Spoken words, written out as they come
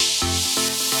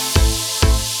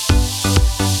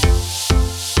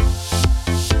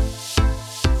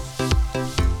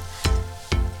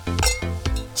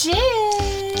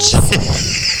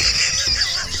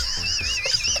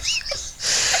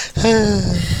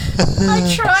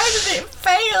I tried and it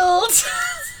failed.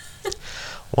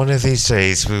 One of these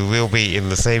days we will be in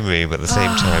the same room at the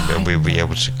same time and we'll be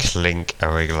able to clink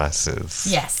our glasses.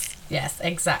 Yes,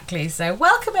 exactly. So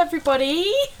welcome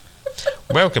everybody.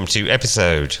 Welcome to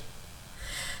episode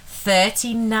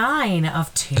 39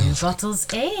 of Two Bottles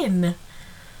In.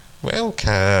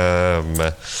 Welcome.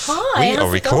 Hi. We are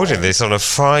recording this on a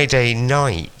Friday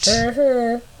night.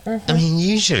 I mean,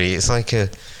 usually it's like a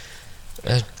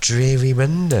dreary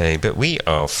Monday, but we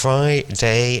are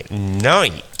Friday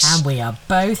night. And we are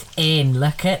both in.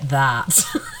 Look at that.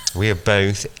 We are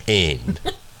both in.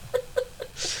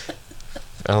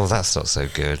 Oh, that's not so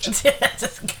good.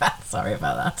 Sorry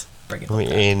about that. Bring it I'm on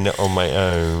down. in on my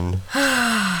own.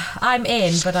 I'm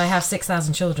in, but I have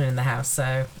 6,000 children in the house,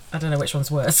 so I don't know which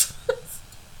one's worse.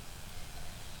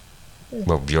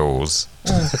 Well, yours.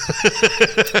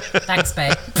 Thanks,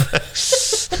 babe.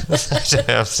 I don't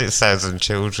have 6,000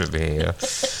 children here.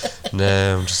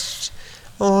 No, I'm just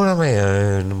all on my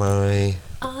own.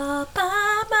 All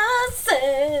by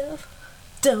myself.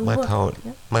 Don't worry.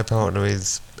 My partner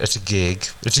is at a gig.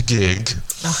 Oh,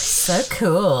 he's so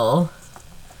cool.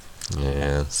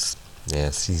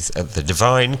 Yes, he's at the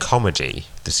Divine Comedy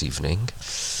this evening.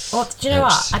 Well, do you know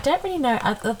what? I don't really know.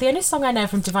 The only song I know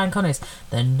from Divine Comedy is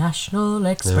The National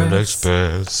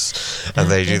Express. And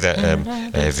they do that,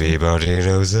 everybody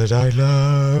knows that I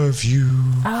love you.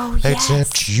 Oh, yes.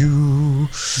 Except you.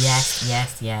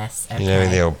 Yes. Okay. You know,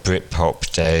 in the old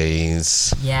Britpop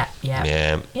days. Yeah.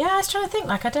 Yeah. Yeah, I was trying to think.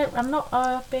 I'm not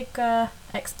a big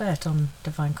expert on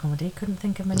Divine Comedy. Couldn't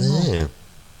think of many more. Yeah.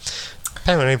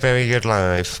 Apparently very good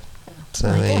live.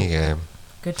 So there you go.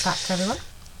 Good fact, everyone.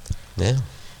 Yeah.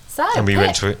 So, And we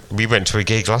went to a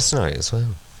gig last night as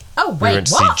well. Oh, We wait, went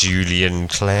to what? see Julian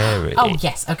Clary. Oh,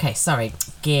 yes. Okay, sorry.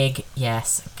 Gig,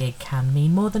 yes. Gig can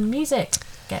mean more than music.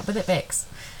 Get with it, Vix.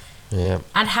 Yeah.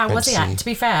 And how Went was to he? see- To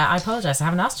be fair, I apologise. I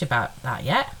haven't asked you about that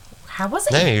yet. How was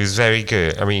it? No, he was very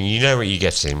good. I mean, you know what you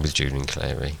get in with Julian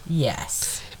Clary.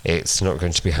 Yes. It's not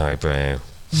going to be highbrow.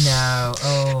 No.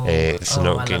 Oh. It's I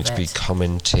not going love to be it.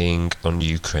 commenting on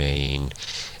Ukraine.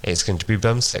 It's going to be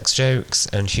bum sex jokes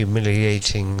and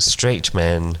humiliating straight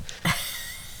men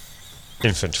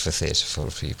in front of a theatre full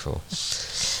of people.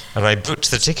 And I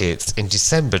booked the tickets in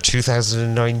December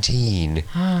 2019.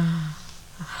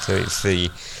 So it's the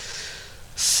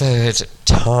third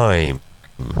time.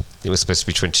 It was supposed to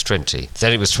be 2020.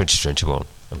 Then it was 2021.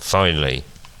 And finally,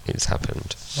 it's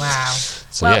happened. Wow.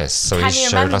 So Well, yes, so can his you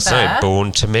show last night, remember-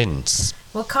 Born to Mince.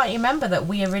 Well, can't you remember that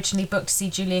we originally booked to see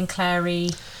Julian Clary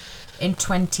in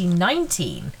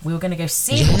 2019? We were going to go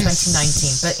see him in Yes.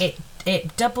 2019, but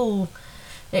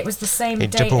it was the same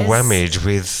It date double as... whammied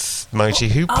with Mighty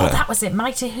Hoopla. Oh, that was it.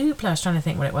 Mighty Hoopla. I was trying to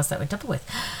think what it was that we double with.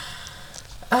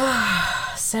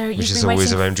 So you've Which is been always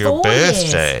waiting around your 4 years.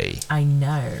 birthday. I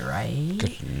know, right?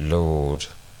 Good Lord.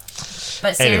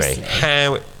 But Anyway, seriously,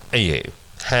 how are you?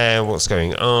 What's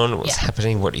going on? What's Yeah.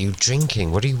 happening? What are you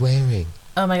drinking? What are you wearing?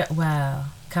 oh my god, well,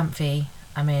 comfy.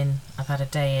 I've had a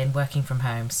day in working from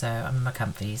home, so I'm in my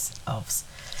comfies, ovs.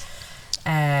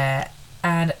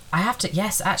 And I have to,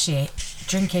 yes, actually,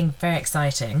 drinking, very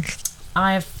exciting.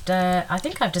 I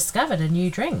think I've discovered a new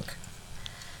drink.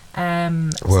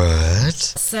 What?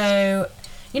 So,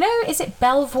 is it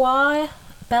Belvoir?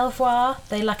 Belvoir?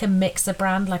 They like a mixer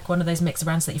brand, like one of those mixer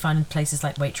brands that you find in places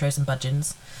like Waitrose and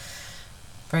Budgeons.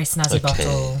 Very snazzy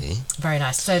bottle. Very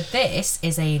nice. So this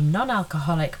is a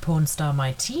non-alcoholic porn star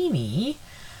martini,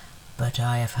 but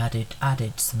I have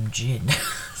added some gin.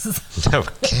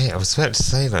 Okay, I was about to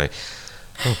say, like,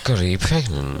 oh God, are you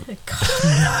pregnant?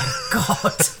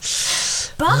 God.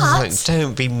 But I was like,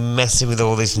 don't be messing with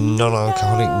all this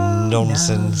non-alcoholic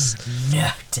nonsense. No,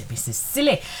 don't be so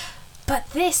silly. But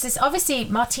this is obviously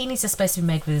martinis are supposed to be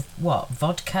made with what?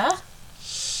 Vodka,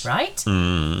 right?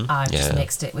 I've just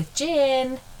mixed it with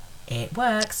gin. It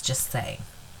works. Just saying.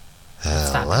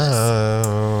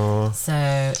 Hello. So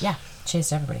yeah, cheers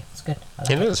to everybody. It's good. I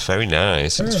like It looks very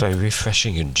nice. It's very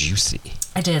refreshing and juicy.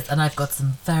 It is, and I've got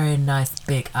some very nice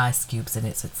big ice cubes in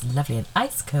it, so it's lovely and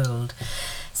ice cold.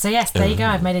 So yes, there you go.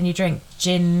 I've made a new drink: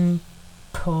 gin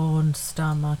porn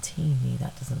star martini.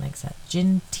 That doesn't make sense.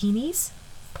 Gin teenies.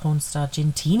 Porn star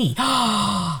Gintini.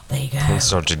 There you go.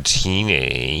 Pornstar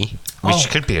Gintini, which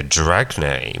could be a drag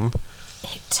name.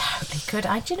 It totally could.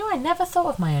 I never thought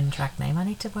of my own drag name. I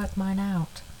need to work mine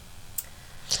out.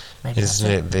 Maybe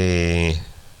Isn't it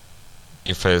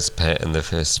your first pet and the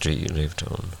first street you lived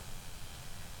on?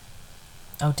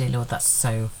 Oh dear Lord, that's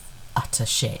so utter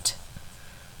shit.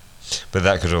 But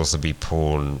that could also be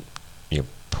your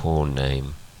porn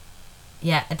name.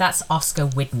 Yeah, that's Oscar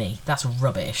Whitney. That's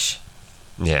rubbish.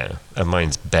 Yeah, and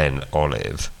mine's Ben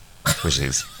Olive. which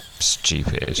is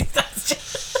stupid.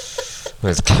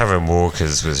 Whereas Karen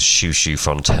Walker's was Shoo Shoo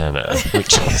Fontana,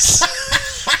 which is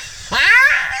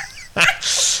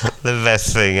the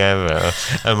best thing ever.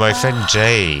 And my friend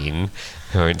Jane,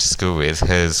 who I went to school with,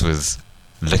 hers was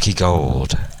Lucky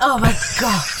Gold. Oh my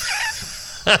god.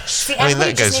 See, I mean,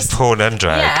 that goes for porn and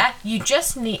drag. Yeah, you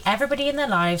just need everybody in their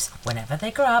lives, whenever they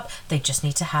grow up, they just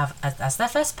need to have, as their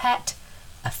first pet,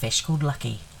 a fish called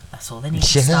Lucky. That's all they need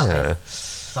to start with.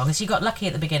 As long as you got Lucky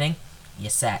at the beginning, you're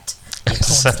set. Your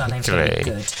porn star name's going to be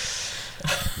good.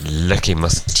 Lucky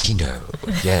Mustino.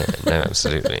 Yeah, no,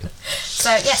 absolutely.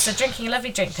 So drinking a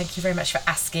lovely drink. Thank you very much for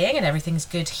asking, and everything's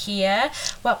good here.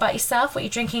 What about yourself? What are you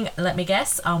drinking? Let me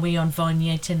guess. Are we on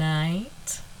Vonier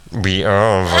tonight? We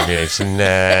are on Vonier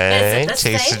tonight.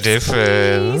 Taste the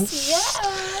difference.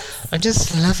 Yes. I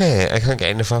just love it. I can't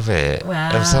get enough of it.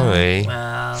 Well, I'm sorry.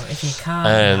 Well, if you can't.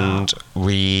 And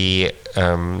we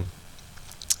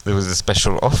there was a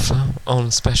special offer on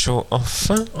special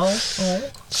offer. Oh.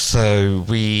 So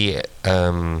we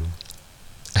had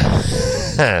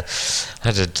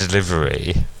a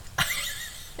delivery.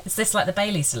 Is this like the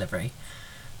Bailey's delivery?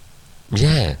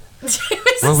 Yeah.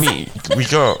 Well, we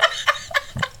got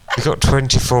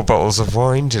 24 bottles of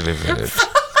wine delivered.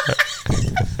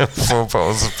 4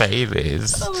 bottles of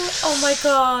Bailey's. Oh my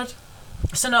god.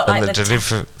 So not and like the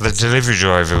delivery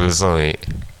driver was like,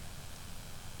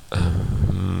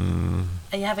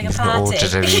 are you having a "You've party? not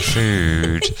ordered any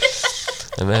food."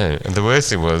 I know. And the worst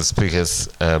thing was because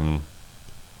it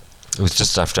was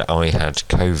just after I had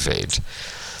COVID,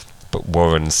 but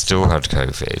Warren still had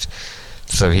COVID.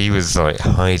 So he was like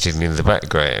hiding in the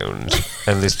background.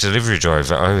 And this delivery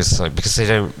driver, I was like, because they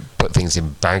don't put things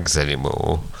in bags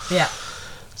anymore. Yeah.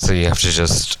 So you have to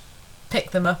just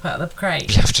pick them up out of the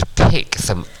crate. You have to pick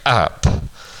them up.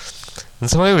 And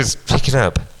so I was picking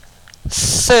up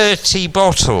 30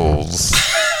 bottles.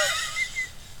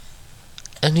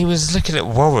 And he was looking at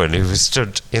Warren, who was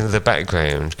stood in the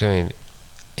background, going,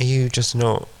 "Are you just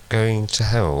not going to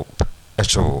help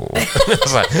at all?" I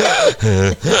was like,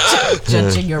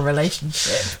 judging your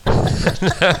relationship.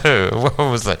 No, Warren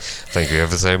was like, "Thank you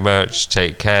ever so much,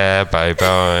 take care,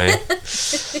 bye-bye."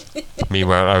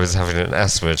 Meanwhile, I was having an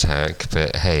asthma attack,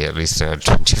 but hey, at least I had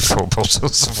 24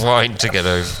 bottles of wine to get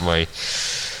over my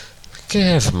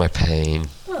pain.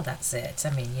 Well, that's it. I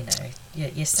mean,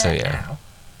 you're set now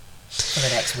for the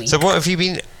next week. So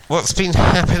what's been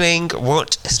happening?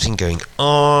 What has been going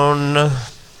on?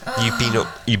 You've been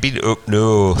up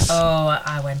north. Oh,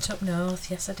 I went up north.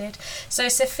 Yes, I did. So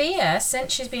Sophia,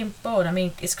 since she's been born, I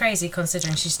mean, it's crazy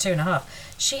considering she's 2.5.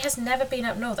 She has never been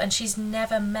up north, and she's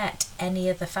never met any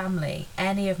of my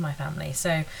family.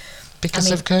 So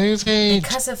because of COVID.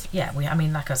 Because of like I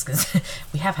was gonna say,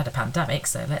 we have had a pandemic,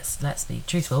 so let's be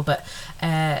truthful. But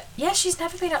she's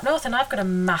never been up north, and I've got a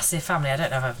massive family. I don't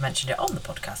know if I've mentioned it on the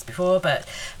podcast before, but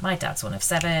my dad's one of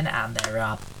 7, and there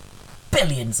are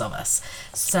billions of us.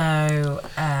 So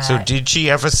did she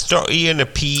have a stotty and a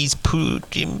peas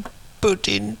pudding?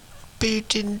 Did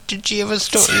she have a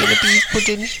stotty and a peas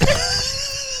pudding?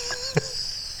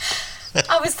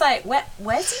 I was like, where's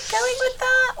he going with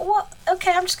that? What?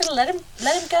 Okay, I'm just gonna let him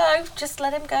go. Just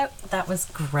let him go. That was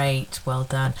great. Well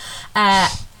done.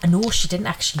 No, she didn't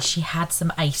actually. She had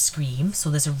some ice cream. So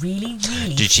there's a really,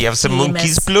 really. Did she have some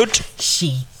monkey's blood?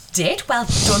 She did. Well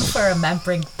done for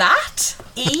remembering that.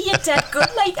 You did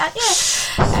good like that,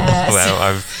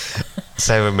 yeah.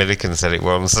 Sarah Millican said it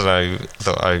once, and I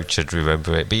thought I should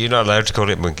remember it. But you're not allowed to call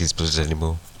it monkey's blood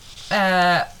anymore.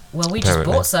 Well, we just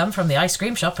bought some from the ice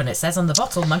cream shop, and it says on the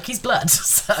bottle monkey's blood.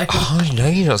 So. Oh no,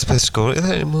 you're not supposed to call it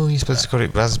that anymore. You're supposed to call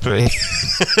it raspberry.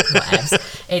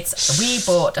 We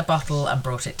bought a bottle and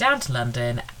brought it down to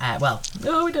London.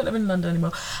 We don't live in London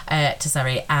anymore. To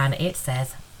Surrey, and it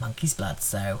says monkey's blood.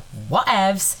 So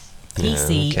whatevs,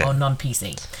 PC or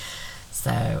non-PC.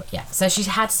 So so she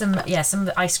had some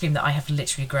ice cream that I have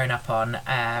literally grown up on,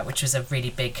 which was a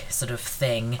really big sort of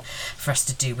thing for us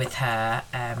to do with her.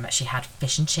 She had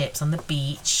fish and chips on the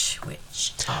beach,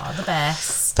 which are the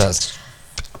best.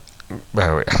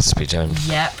 It has to be done.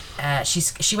 Yep.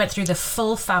 She went through the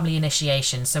full family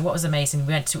initiation. So what was amazing,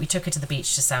 we took her to the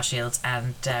beach to South Shields,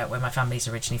 and where my family's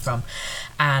originally from.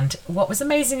 And what was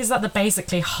amazing is that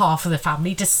basically half of the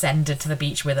family descended to the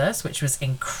beach with us, which was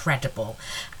incredible.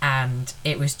 And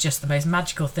it was just the most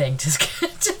magical thing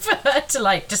for her to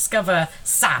like discover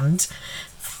sand,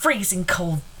 freezing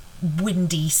cold,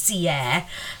 windy sea air,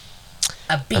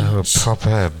 a beach,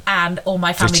 proper, and all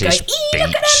my family British going,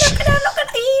 look at her,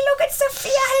 look at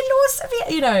Sophia, hello Sophia.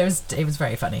 It was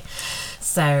very funny.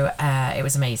 So it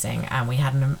was amazing, and we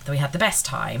had the best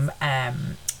time.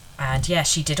 And yeah,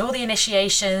 she did all the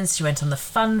initiations. She went on the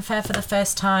fun fair for the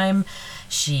first time.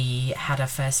 She had her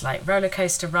first like roller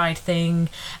coaster ride thing.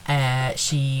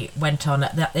 She went on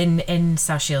in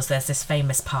South Shields. There's this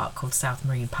famous park called South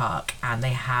Marine Park, and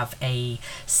they have a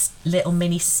little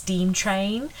mini steam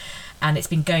train, and it's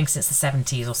been going since the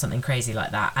 70s or something crazy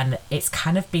like that. And it's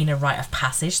kind of been a rite of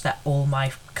passage that all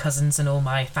my cousins and all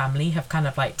my family have kind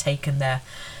of like taken their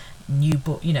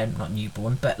newborn, not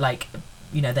newborn, but like,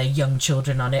 their young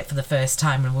children on it for the first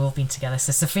time, and we've all been together.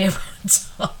 So Sophia went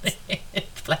on it,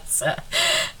 bless her.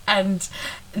 And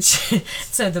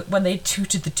so that when they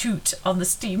tooted the toot on the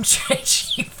steam train,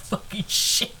 she fucking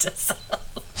shit herself.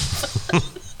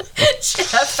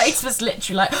 Her face was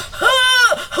literally like,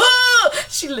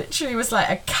 she literally was like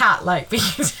a cat, like being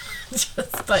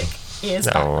just like ears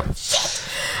back.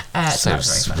 So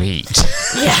sweet.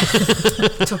 Yeah.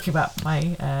 Talking about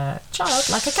my child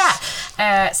like a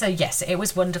cat. So yes, it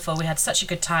was wonderful. We had such a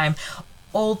good time.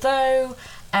 Although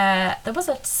there was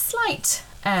a slight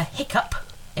hiccup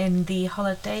in the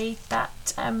holiday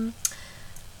that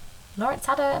Lawrence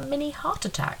had a mini heart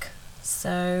attack.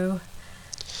 So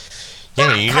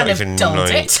yeah, you're not even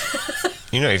it.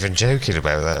 You're not even joking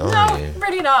about that, are you? No,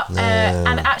 really not. No.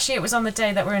 And actually, it was on the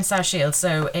day that we're in South Shields,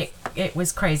 so it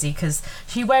was crazy because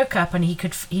he woke up and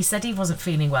he said he wasn't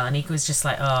feeling well, and he was just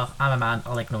like, "Oh, I'm a man,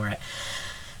 I'll ignore it."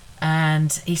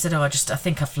 And he said, "Oh, I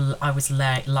think I was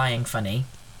lying funny."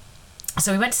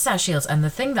 So we went to South Shields, and the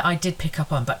thing that I did pick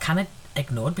up on, but kind of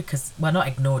ignored because, well, not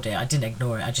ignored it. I didn't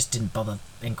ignore it. I just didn't bother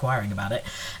inquiring about it.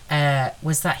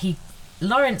 Was that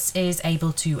Lawrence is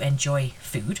able to enjoy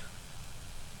food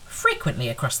frequently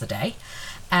across the day.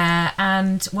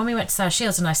 And when we went to South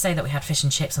Shields, and I say that we had fish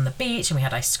and chips on the beach and we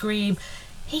had ice cream,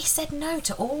 he said no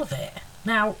to all of it.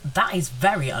 Now, that is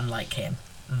very unlike him.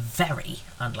 Very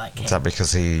unlike him. Is that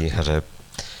because he had a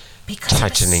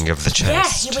tightening of the chest?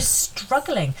 Yeah, he was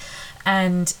struggling.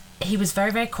 And he was very,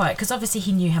 very quiet because obviously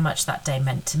he knew how much that day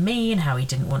meant to me and how he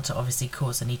didn't want to obviously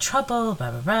cause any trouble,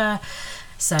 blah, blah, blah.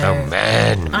 So,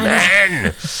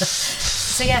 man.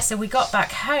 So we got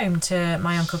back home to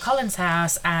my Uncle Colin's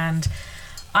house, and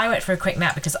I went for a quick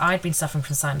nap because I'd been suffering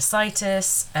from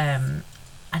sinusitis, and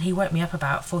he woke me up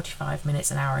about 45 minutes,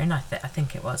 an hour in, I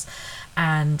think it was.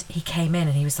 And he came in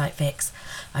and he was like, "Vix,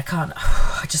 I can't,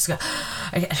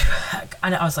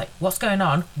 and I was like, "What's going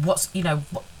on?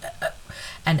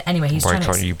 And anyway, he's Why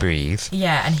can't you breathe?"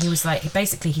 Yeah, and he was like,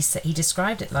 basically he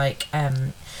described it like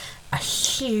a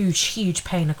huge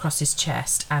pain across his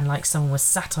chest, and like someone was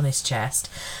sat on his chest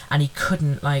and he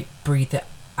couldn't like breathe it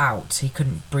out. He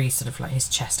couldn't breathe sort of like his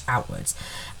chest outwards,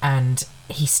 and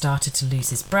he started to lose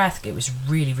his breath. It was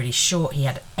really, really short. He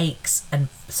had aches and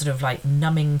sort of like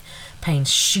numbing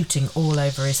pains shooting all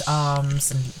over his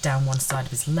arms and down one side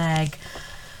of his leg.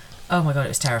 Oh my god, it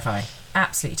was terrifying.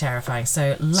 Absolutely terrifying.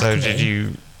 So luckily, so did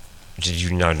you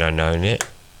no it?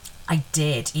 I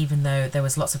did, even though there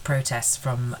was lots of protests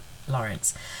from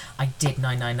Lawrence. I did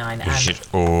 999. You should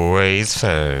always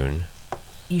phone.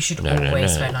 You should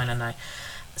always phone 999.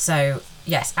 So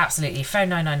yes, absolutely, phone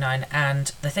 999.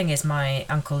 And the thing is, my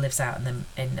uncle lives out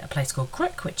in a place called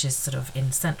Crook, which is sort of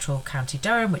in central County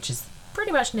Durham, which is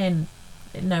pretty much near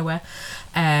nowhere.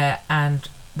 And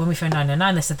when we phoned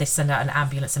 999, they said they send out an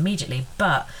ambulance immediately.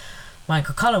 But my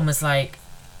Uncle Colin was like,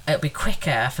 it would be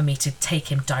quicker for me to take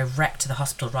him direct to the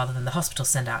hospital rather than the hospital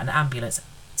send out an ambulance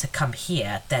to come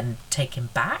here, then take him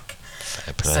back.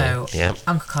 Fair play. So yep.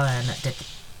 Uncle Colin did the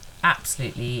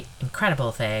absolutely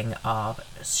incredible thing of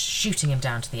shooting him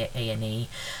down to the A&E,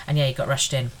 and yeah, he got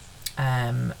rushed in,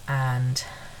 and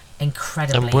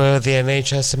incredibly. And were the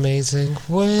NHS amazing?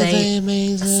 Were they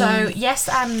amazing? So yes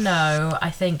and no.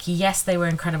 I think yes, they were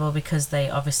incredible because they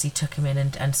obviously took him in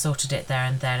and sorted it there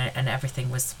and then, and everything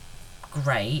was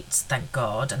great, thank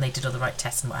God, and they did all the right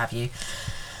tests and what have you.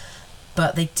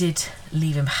 But they did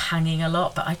leave him hanging a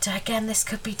lot. But again, this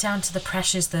could be down to the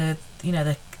pressures, the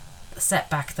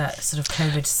setback that sort of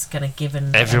COVID's going to give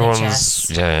in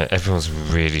NHS. Everyone's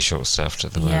really short-staffed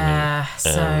at the moment. Yeah,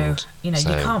 so you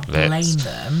can't blame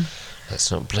them.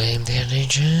 Let's not blame the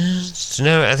NHS.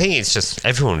 No, I think it's just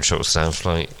everyone's short-staffed.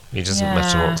 Like, it doesn't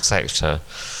matter what sector.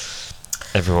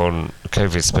 Everyone,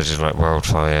 COVID's spreading like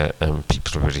wildfire, and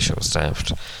people are really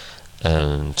short-staffed.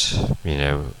 And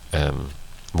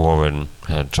Warren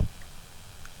had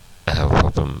a health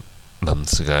problem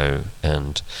months ago,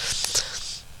 and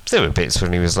there were bits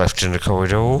when he was left in the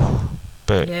corridor,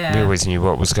 but we always knew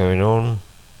what was going on.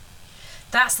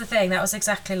 That's the thing. That was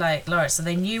exactly like Lawrence. So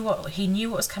he knew what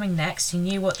was coming next. He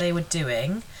knew what they were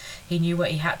doing. He knew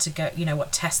what he had to go.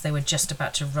 What tests they were just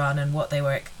about to run and what they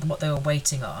were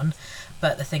waiting on.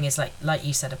 But the thing is, like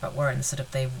you said about Warren, sort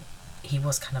of he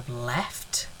was kind of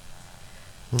left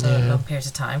for a long period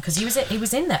of time, because he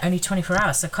was in there only 24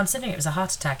 hours. So considering it was a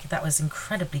heart attack, that was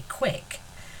incredibly quick.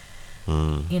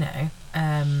 You know,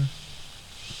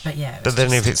 but yeah. But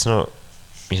then if it's not,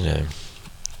 you know,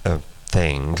 a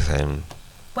thing, then...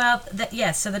 Well,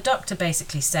 so the doctor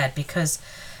basically said, because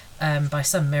by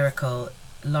some miracle,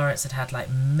 Lawrence had like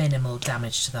minimal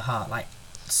damage to the heart, like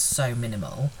so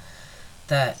minimal,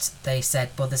 that they said,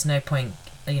 well, there's no point,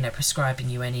 you know, prescribing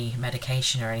you any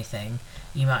medication or anything.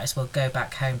 You might as well go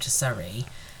back home to Surrey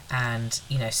and,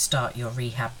 you know, start your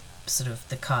rehab, sort of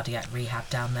the cardiac rehab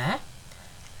down there.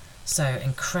 So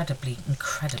incredibly,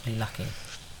 incredibly lucky.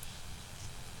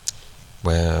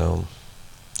 Well,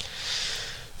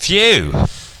 phew.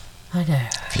 I know.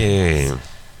 Phew.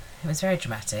 It was very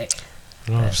dramatic.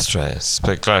 A lot of stress,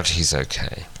 but glad he's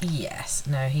okay. Yes,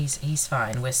 no, he's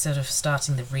fine. We're sort of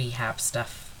starting the rehab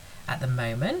stuff at the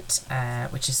moment,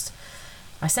 which is,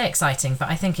 I say exciting, but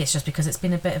I think it's just because it's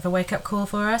been a bit of a wake-up call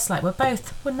for us. Like, we're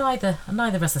neither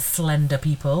of us are slender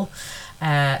people,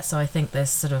 so I think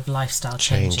there's sort of lifestyle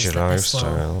changes. Change your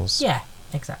lifestyles. Yeah,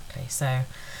 exactly. So,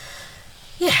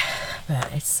 yeah,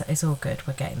 but it's all good.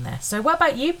 We're getting there. So, what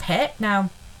about you, Pip? Now,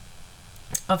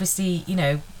 obviously, you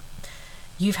know,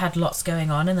 you've had lots going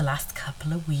on in the last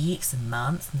couple of weeks and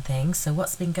months and things. So,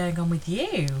 what's been going on with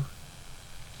you?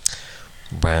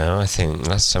 Well, I think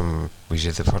last time we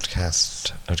did the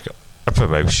podcast, I'd got a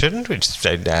promotion, which is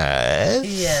very nice.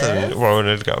 Yes. And Warren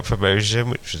had got a promotion,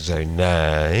 which was very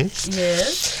nice.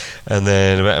 Yes. And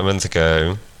then about a month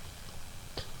ago,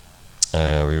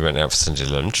 we went out for Sunday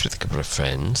lunch with a couple of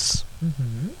friends.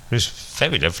 Mm-hmm. It was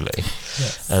very lovely.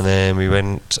 Yes. And then we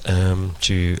went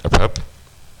to a pub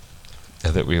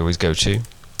that we always go to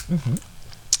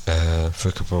for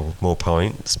a couple more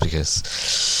pints,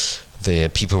 because the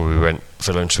people we went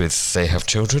for lunch with, they have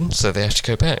children, so they have to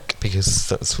go back, because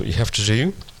that's what you have to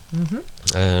do.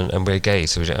 And we're gay,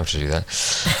 so we don't have to do that.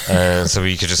 So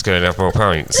we could just go and have more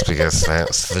pints, because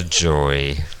that's the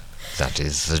joy. That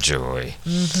is the joy.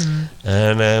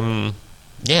 And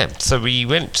yeah, so we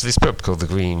went to this pub called the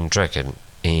Green Dragon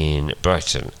in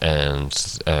Brighton, and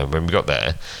when we got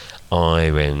there,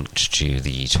 I went to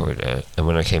the toilet, and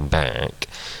when I came back,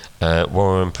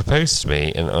 Warren proposed to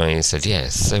me, and I said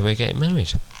yes, so we're getting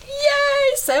married.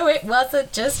 Yay! So it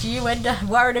wasn't just you and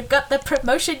Warren who got the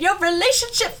promotion, your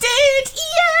relationship did!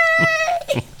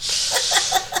 Yay!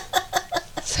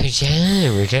 So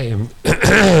yeah, we're getting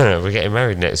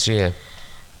married next year.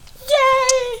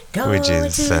 Yay! Going Which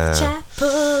is, to the chapel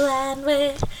and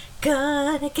we're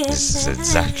gonna get married. This is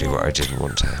exactly what I didn't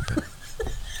want to happen.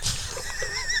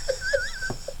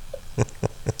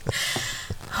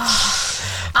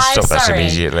 I'm Stop that sorry.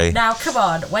 immediately. Now, come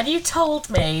on. When you told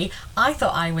me, I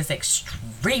thought I was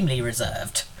extremely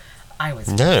reserved.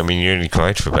 No, I mean, you only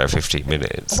cried for about 15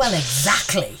 minutes. Well,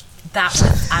 exactly. That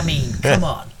was, I mean, come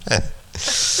on.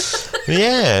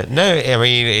 Yeah, no, I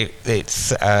mean, it's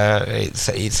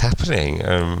happening.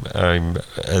 I'm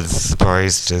as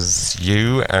surprised as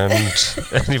you and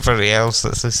anybody else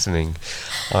that's listening.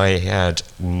 I had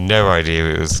no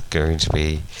idea it was going to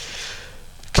be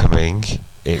coming.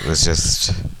 It was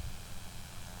just,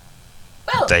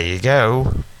 well, there you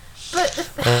go.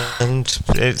 And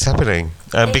it's happening.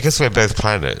 Because we're both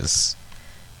planners.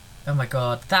 Oh my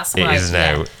god, that's it right. Is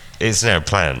now. It's now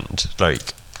planned.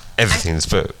 Like, everything's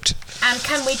booked. And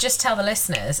can we just tell the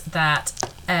listeners that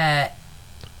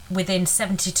within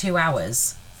 72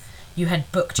 hours, you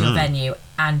had booked your venue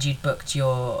and you'd booked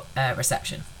your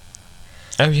reception?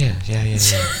 Oh yeah.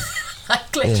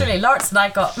 Like, literally, Lawrence and I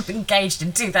got engaged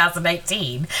in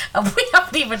 2018, and we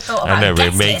haven't even thought about it. I know,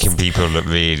 we're making people look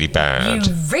really bad.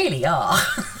 You really are.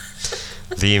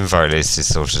 The invite list is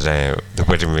sorted out. The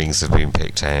wedding rings have been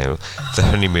picked out. The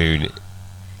honeymoon,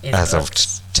 as of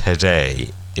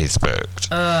today, is booked.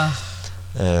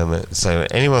 So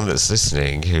anyone that's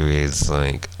listening who is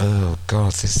like, oh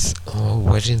God, this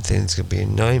wedding thing's going to be a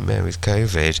nightmare with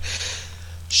COVID,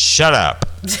 shut up.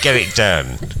 Get it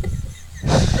done.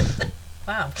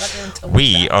 Wow, I'm glad you're until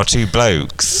we are two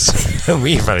blokes, and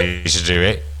we managed to do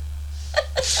it.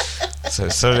 So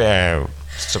sort it out.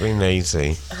 Stop being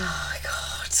lazy. Oh my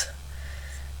god.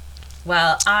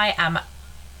 Well, I am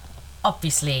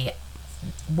obviously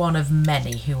one of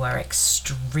many who are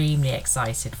extremely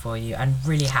excited for you and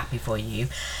really happy for you.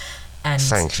 And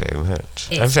thank you very much.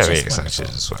 I'm very excited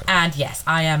as well. And yes,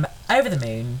 I am over the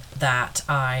moon that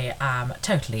I am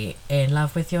totally in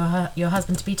love with your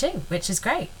husband-to-be too, which is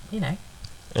great, you know.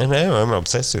 I know, I'm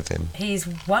obsessed with him. He's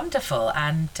wonderful,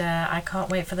 and I can't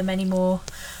wait for the many more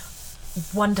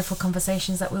wonderful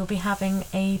conversations that we'll be having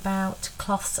about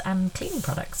cloths and cleaning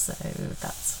products. So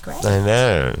that's great. I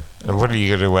know. And what are you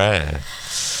going to wear?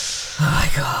 Oh my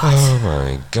god. Oh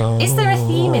my god. Is there a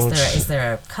theme? Is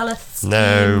there a colour scheme?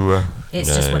 No. It's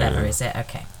just whatever, is it?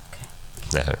 Okay.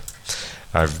 No.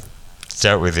 I've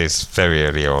dealt with this very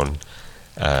early on.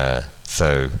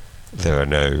 So there are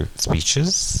no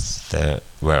speeches. There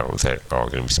are going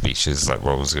to be speeches. Like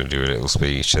Ron's going to do a little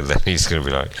speech, and then he's going to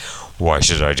be like, "Why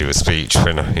should I do a speech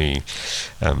when I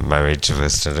am married to a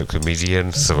stand-up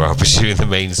comedian?" So I'll be doing the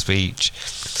main speech.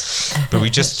 But we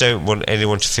just don't want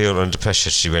anyone to feel under pressure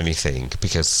to do anything,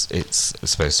 because it's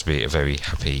supposed to be a very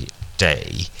happy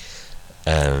day,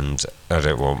 and I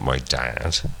don't want my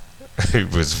dad, who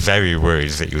was very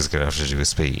worried that he was going to have to do a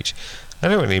speech. I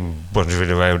don't want him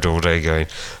wandering around all day going,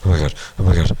 "Oh my god, oh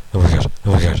my god, oh my god,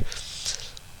 oh my god."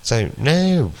 So,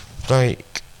 no,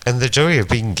 like, and the joy of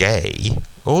being gay,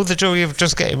 or the joy of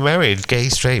just getting married, gay,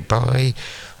 straight, bi,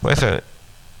 whatever.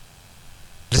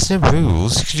 There's no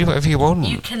rules. You can do whatever you want.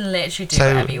 You can literally do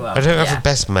whatever you want. I don't have a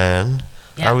best man.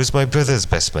 Yeah. I was my brother's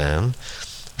best man,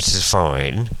 which is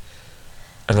fine.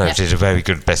 And I did a very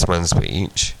good best man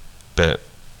speech, but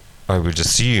I would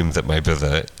assume that my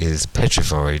brother is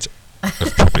petrified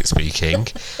of public speaking.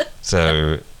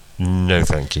 So, no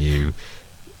thank you.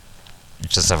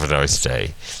 Just have a nice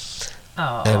day.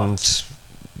 Oh. And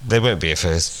there won't be a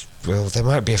first... Well, there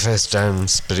might be a first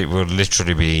dance, but it will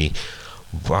literally be...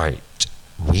 Right,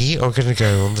 we are going to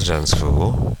go on the dance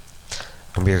floor,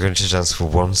 and we are going to dance for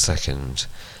 1 second,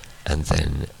 and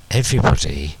then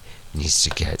everybody needs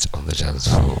to get on the dance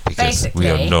floor, because basically,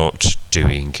 we are not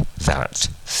doing that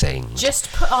thing.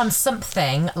 Just put on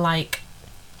something like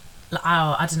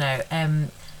I don't know,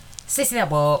 City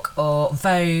That Walk or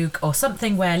Vogue or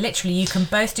something where literally you can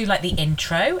both do like the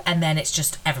intro and then it's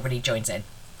just everybody joins in.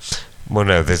 Well,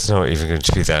 no, there's not even going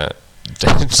to be that.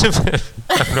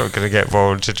 I'm not going to get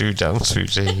Ron to do dance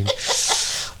routine.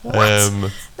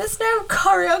 What? There's no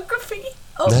choreography.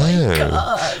 Oh my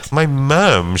god. My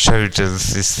mum showed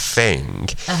us this thing.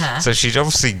 So she'd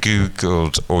obviously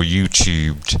Googled or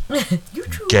YouTubed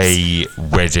gay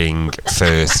wedding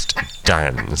first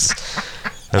dance,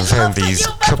 and found these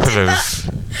couple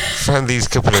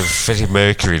of Freddie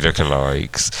Mercury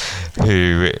lookalikes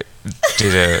who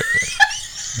did a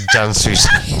dance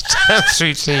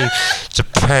routine to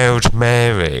Proud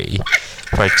Mary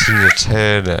by Tina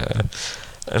Turner.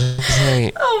 And I was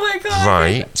like, oh my god.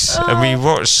 Right. And we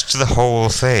watched the whole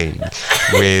thing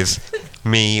with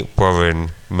me,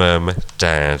 Warren, Mum,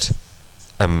 Dad,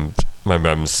 and my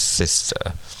mum's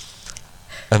sister.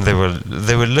 And they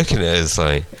were looking at us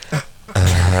like,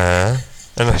 and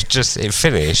it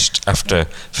finished after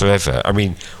forever. I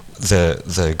mean,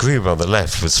 the groom on the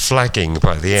left was flagging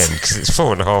by the end because it's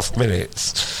 4.5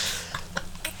 minutes.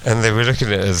 And they were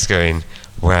looking at us going,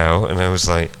 wow. And I was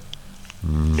like,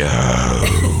 no.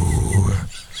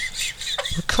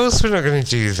 Of course we're not going to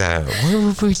do that. Why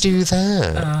would we do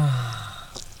that?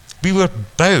 We would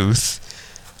both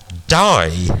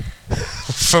die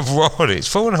for one. It's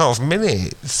 4.5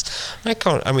 minutes.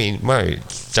 My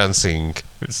dancing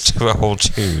to a whole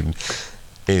tune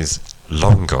is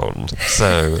long gone.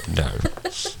 So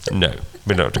no,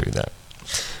 we're not doing that.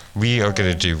 We are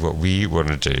going to do what we want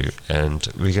to do, and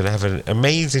we're going to have an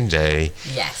amazing day.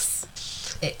 Yes.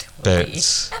 It will be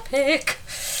epic.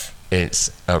 It's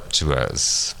up to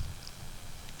us.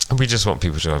 And we just want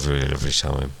people to have a really lovely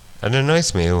time. And a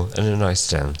nice meal and a nice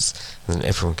dance. And then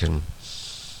everyone can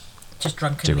just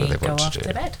drunkenly go off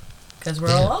to bed. Because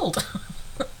we're all old.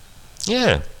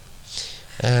 Yeah.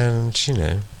 And,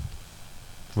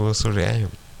 we'll sort it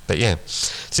out. But yeah.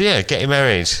 So yeah, getting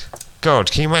married.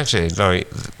 God, can you imagine,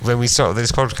 like, when we started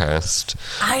this podcast,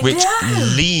 which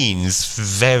leans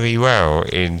very well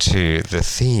into the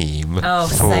theme. Oh,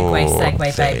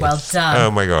 segue, babe, well done.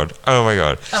 Oh my god.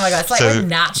 It's like we're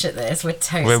natch at this, we're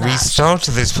toast when we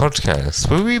started this podcast,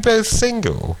 were we both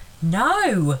single?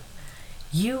 No,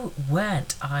 you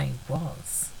weren't, I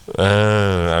was.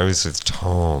 I was with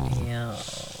Tom. Yeah.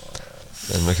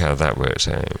 And look how that worked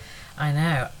out. I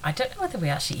know. I don't know whether we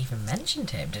actually even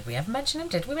mentioned him. Did we ever mention him?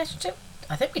 Did we mention him?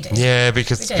 I think we did. Yeah,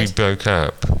 because we broke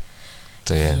up.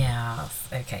 So yeah. Yeah.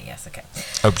 Okay. Yes. Okay.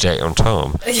 Update on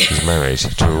Tom. He's married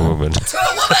to a woman.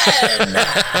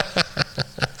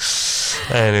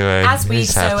 Anyway,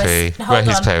 he's happy.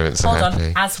 His parents are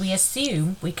happy. As we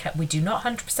assume, we do not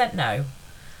 100% know.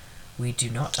 We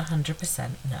do not 100%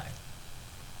 know.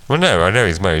 Well, no, I know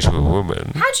he's married to a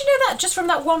woman. How do you know that just from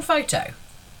that one photo?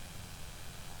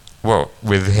 What,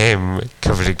 with him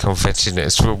covered in confetti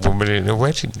next to a woman in a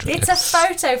wedding dress? It's a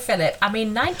photo, Philip. I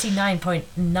mean,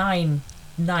 99.9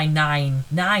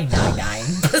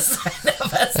 99.999%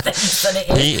 of us thinks that it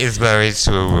is. He is married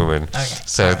to a woman. Okay,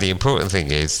 So alright. the important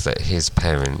thing is that his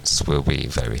parents will be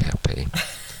very happy.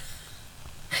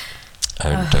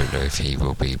 I don't know if he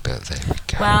will be, but there we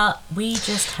go. Well, we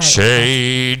just hope.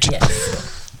 Shade!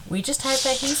 Yes. We just hope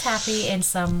that he's happy in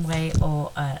some way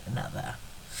or another.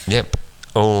 Yep.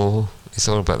 It's all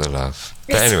about the love.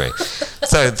 But anyway,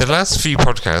 so the last few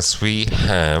podcasts we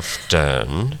have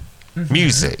done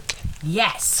music,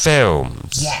 Yes.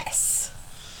 films. Yes.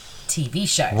 TV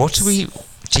shows. What are we...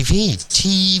 TV.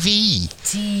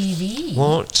 TV.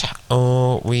 What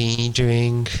are we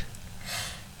doing?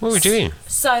 What are we doing?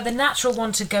 So the natural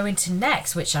one to go into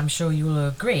next, which I'm sure you will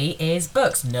agree, is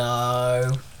books.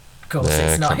 No. Of course No,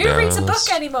 it's not. can't Who be reads a arsed.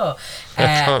 book anymore? I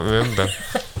can't remember.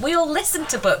 We all listen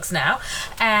to books now,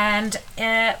 and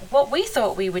what we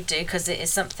thought we would do, because it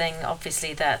is something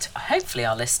obviously that hopefully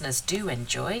our listeners do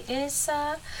enjoy, is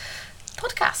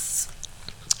podcasts.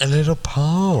 A little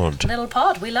pod. Little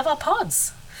pod. We love our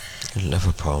pods. I love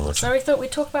a pod. So we thought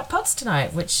we'd talk about pods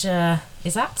tonight, which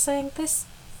is apt saying this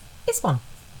is one.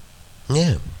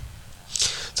 Yeah.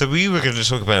 So we were going to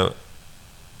talk about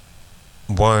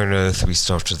why on earth we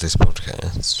started this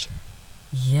podcast,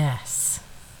 Yes.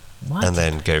 Why? and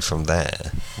then go from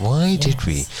there. Why did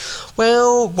we? Yes.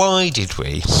 Well, why did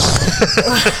we?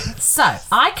 So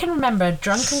I can remember a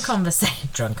drunken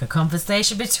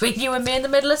conversation between you and me in the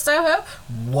middle of Soho.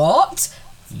 What?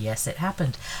 Yes, it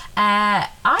happened. I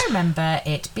remember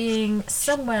it being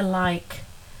somewhere like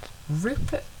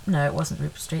Rupert. No, it wasn't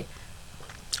Rupert Street.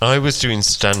 I was doing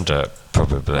stand-up,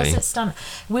 probably. Was it Stan?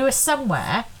 We were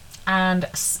somewhere, and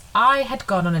I had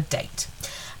gone on a date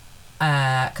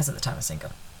because at the time I was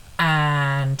single,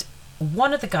 and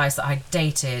one of the guys that I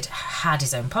dated had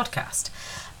his own podcast,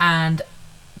 and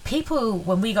people,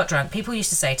 when we got drunk, people used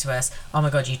to say to us, "Oh my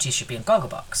God, you two should be in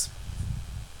Gogglebox."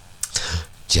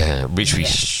 Yeah, which we Yeah.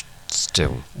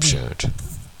 still should.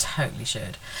 Totally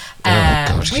should. Oh my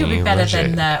God, we can would be you better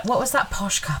imagine? than what was that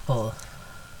posh couple?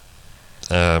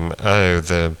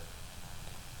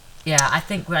 Yeah, I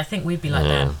think we'd be like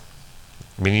them.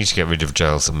 We need to get rid of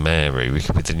Giles and Mary. We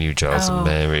could be the new Giles and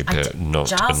Mary, but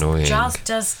not annoying. Giles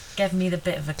does give me the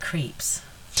bit of a creeps.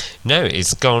 No,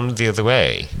 it's gone the other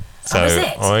way. So is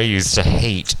it? I used to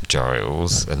hate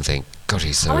Giles and think, God,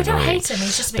 he's so I annoying. don't hate him.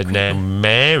 He's just a bit But now creepy.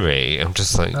 Mary, I'm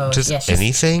just like, Oh, does yeah, she's-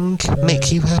 anything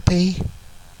make you happy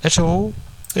at all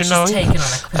in She's life? taken on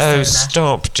a persona. Oh,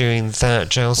 stop doing that,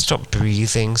 Giles. Stop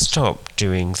breathing. Stop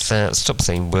doing that. Stop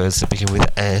saying words that begin with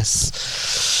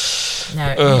S.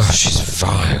 No, Oh, she's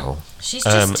vile. she's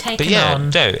just taken but yeah, on.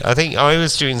 no, I think I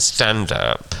was doing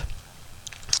stand-up,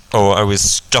 or I was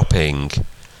stopping.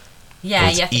 Yeah, I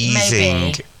was yeah, easing.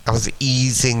 maybe. I was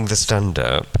easing the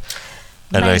stand-up,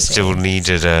 and I Maybe. still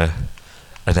needed an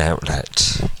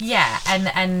outlet. Yeah,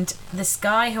 and this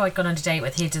guy who I'd gone on a date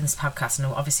with, he had done this podcast, and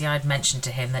obviously I'd mentioned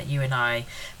to him that you and I,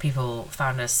 people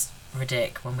found us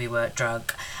ridic when we were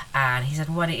drunk, and he said,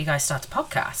 "Why don't you guys start a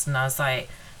podcast?" And I was like,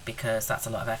 because that's a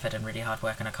lot of effort and really hard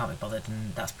work, and I can't be bothered,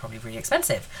 and that's probably really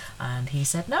expensive. And he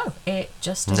said, "No, it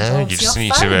just involves No, you just your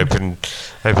need phone." to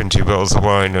open 2 bottles of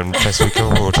wine and press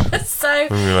record. So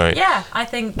And we were like, yeah, I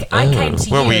think I came to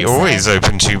well, you. we and always said,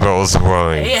 open 2 bottles of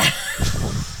wine, yeah,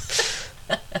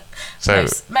 so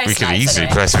most we could nights easily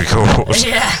anyway. press record.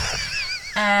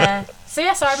 yeah.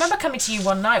 So I remember coming to you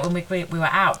one night when we were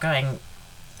out, going,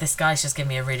 "This guy's just given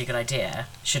me a really good idea.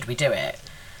 Should we do it?"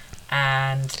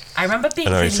 And I remember being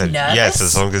And I really said, nervous. yes,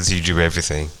 as long as you do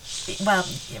everything. Well,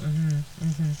 yeah,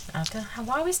 I don't know,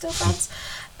 why are we still friends?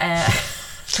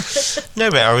 No,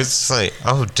 but I was just like,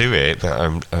 I'll do it, but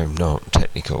I'm not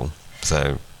technical,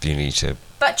 so you need to.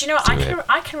 But do you know what? Do it.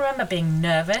 I can remember being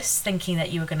nervous, thinking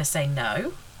that you were going to say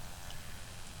no.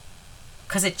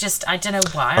 Because it just, I don't know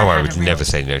why. Oh, I had would a real- never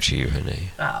say no to you, honey.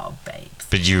 Oh, babes.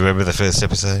 But do you remember the first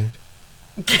episode?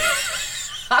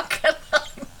 How can I?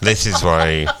 This is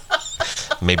why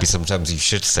maybe sometimes you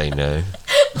should say no.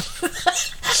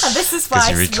 And this is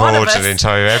why Because you one of record us. an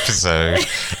entire episode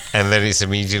and then it's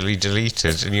immediately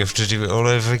deleted and you have to do it all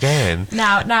over again.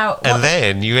 Now, And what-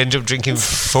 then you end up drinking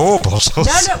 4 bottles.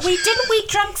 No, we didn't. We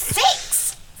drank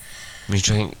 6. We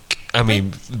drank. I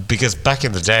mean, because back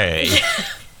in the day,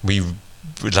 we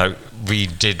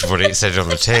did what it said on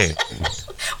the tin.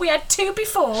 We had 2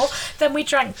 before, then we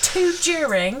drank 2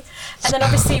 during, and then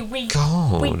obviously we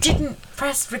God. didn't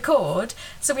press record,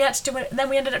 so we had to do it. Then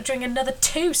we ended up doing another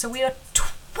 2, so we were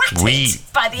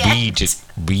twatted by the end.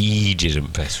 We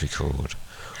didn't press record.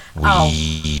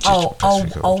 We didn't press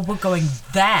record. Oh, we're going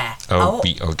there.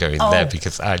 We are going there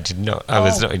because I did not. I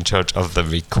was not in charge of the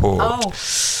record. Oh,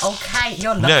 okay.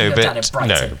 You're lucky No, you're down in but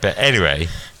Brighton. no, but anyway,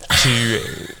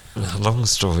 long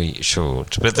story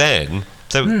short, but then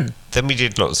we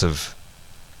did lots of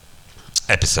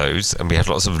episodes, and we had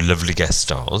lots of lovely guest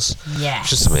stars, Yes.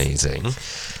 which is amazing.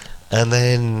 And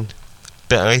then,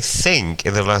 but I think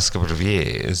in the last couple of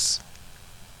years,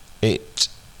 it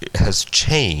has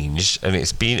changed, and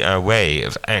it's been our way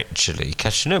of actually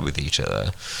catching up with each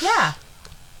other. Yeah.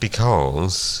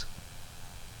 Because,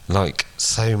 like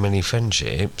so many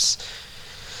friendships,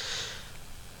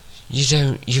 you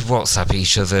WhatsApp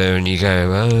each other and you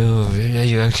go, oh, are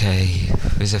you okay?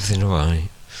 Is everything alright?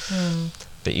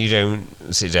 But you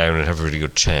don't sit down and have a really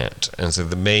good chat. And so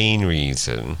the main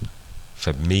reason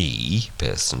for me,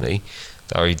 personally,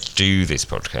 that I do this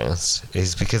podcast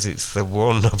is because it's the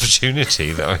one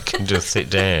opportunity that I can just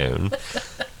sit down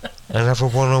and have a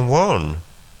one-on-one.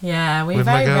 Yeah, we with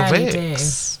very my girl rarely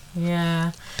Vix. do.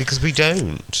 Yeah. Because we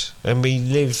don't. And we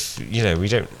live, we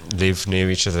don't live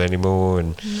near each other anymore.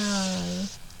 And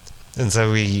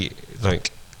so we,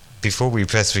 like, before we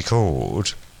press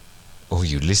record, all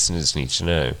you listeners need to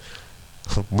know,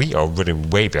 we are running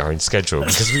way behind schedule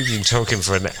because we've been talking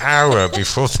for an hour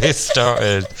before this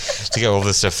started to get all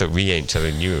the stuff that we ain't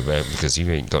telling you about because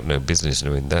you ain't got no business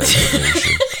knowing that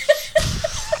information.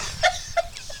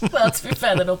 Well, to be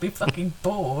fair, then I'll be fucking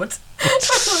bored.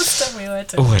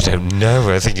 Oh, I don't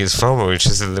know. I think it's far more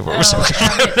interesting than what we're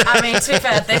talking about. I mean, to be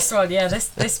fair, this one,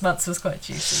 this month's was quite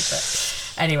juicy, but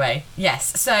anyway,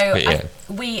 yes. So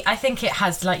I think it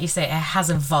has, like you say, it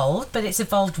has evolved, but it's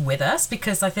evolved with us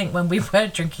because I think when we were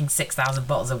drinking 6,000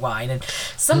 bottles of wine and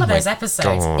some of those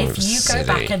episodes, if you go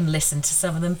back and listen to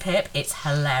some of them, Pip, it's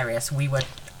hilarious. We were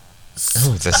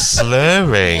the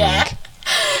slurring. Yeah.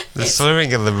 The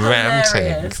slurring and the hilarious.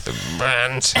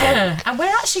 ranting. And we're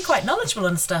actually quite knowledgeable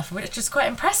and stuff, which is quite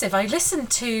impressive. I listened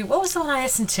to, what was the one I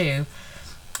listened to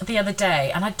the other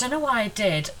day? And I don't know why I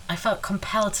did. I felt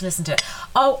compelled to listen to it.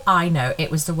 Oh, I know.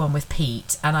 It was the one with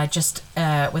Pete. And I just,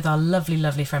 with our lovely,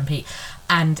 lovely friend Pete.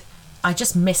 And I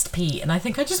just missed Pete. And I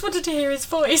think I just wanted to hear his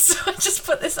voice. So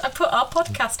I put our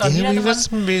podcast on. Yeah, we had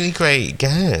some really great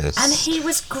guests. And he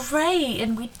was great.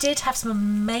 And we did have some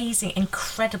amazing,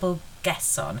 incredible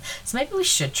guests on, so maybe we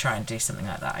should try and do something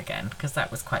like that again because that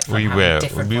was quite fun. We will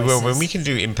when we can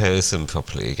do it in person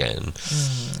properly again.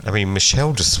 I mean,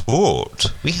 Michelle de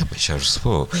Sport, we had Michelle de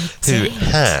Sport, who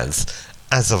has,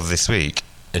 as of this week,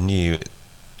 she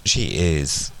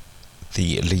is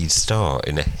the lead star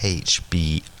in a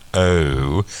HBO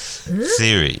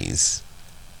series.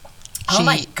 Oh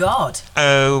my god,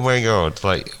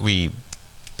 like we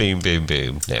boom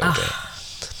nailed it.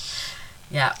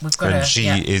 Yeah, we've got and she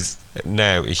is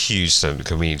now a huge stand-up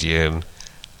comedian.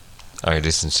 I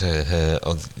listened to her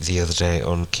the other day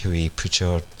on Kiwi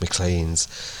Pritchard McLean's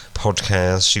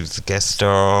podcast. She was the guest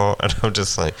star, and I'm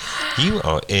just like, you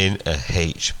are in a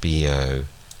HBO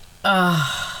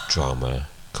drama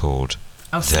called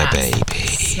The Baby.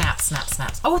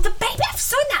 Snaps. Oh, The Baby! I've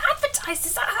seen that advertised.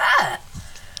 Is that her?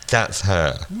 That's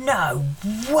her. No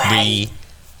way. We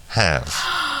have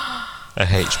a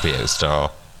HBO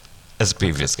star as a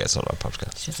previous guest on our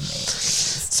podcast. She's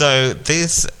amazing. So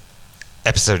this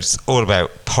episode is all about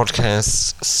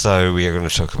podcasts. So we are going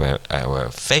to talk about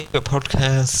our favourite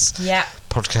podcasts. Yeah.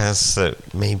 Podcasts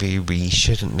that maybe we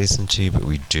shouldn't listen to, but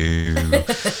we do.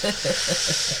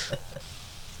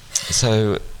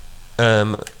 So,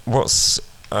 I'm a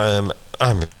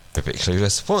bit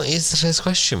clueless. What is the first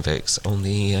question, Vix, on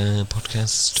the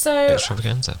podcast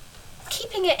extravaganza?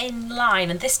 Keeping it in line,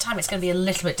 and this time it's going to be a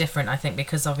little bit different, I think,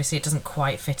 because obviously it doesn't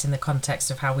quite fit in the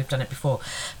context of how we've done it before,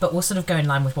 but we'll sort of go in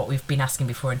line with what we've been asking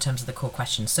before in terms of the core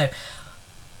questions. So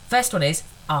first one is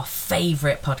our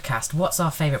favourite podcast. What's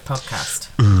our favourite podcast?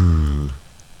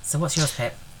 So what's yours,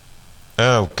 Pip?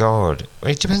 Oh god,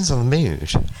 it depends on the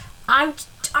mood. I'm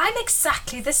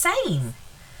exactly the same.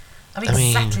 I'm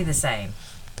exactly the same.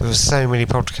 There were so many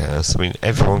podcasts. I mean,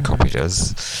 everyone copied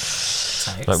us.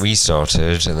 Like we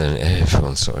started, and then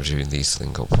everyone started doing these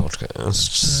things called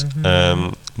podcasts.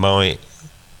 My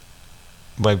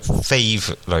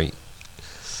favourite, like,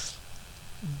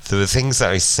 there are things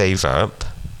that I save up,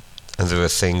 and there are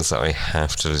things that I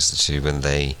have to listen to when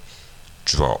they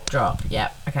drop.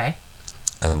 Yeah, okay.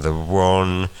 And the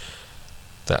one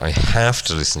that I have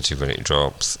to listen to when it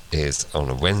drops is on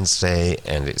a Wednesday,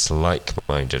 and it's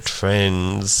Like-Minded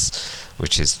Friends,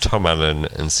 which is Tom Allen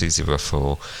and Susie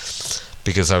Ruffle,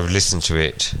 because I've listened to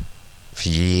it for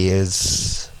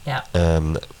years. Yeah.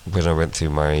 When I went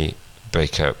through my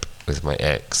breakup with my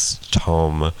ex,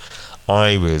 Tom,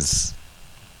 I was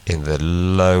in the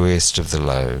lowest of the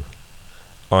low.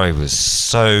 I was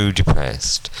so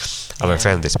depressed. And I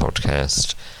found this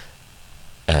podcast,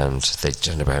 and they'd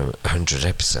done about 100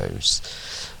 episodes.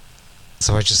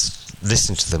 So I just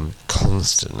listened to them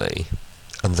constantly.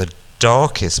 And the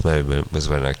darkest moment was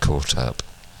when I caught up.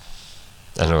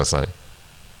 And I was like,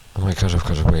 oh my God, I've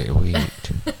got to wait a week.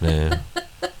 No.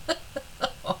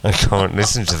 I can't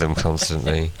listen to them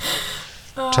constantly.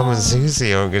 Tom and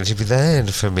Susie aren't going to be there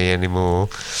for me anymore.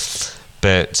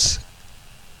 But,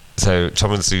 so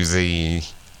Tom and Susie,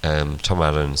 Tom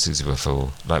Allen, Susie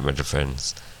Buffel, like-minded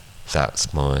friends,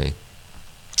 that's my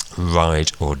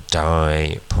ride or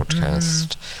die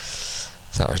podcast.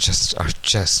 That I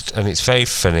just, and it's very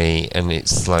funny, and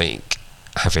it's like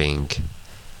having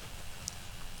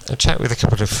a chat with a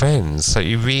couple of friends. Like,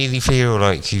 you really feel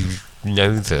like you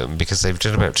know them because they've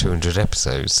done about 200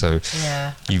 episodes, so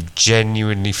you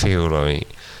genuinely feel like,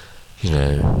 you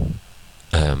know,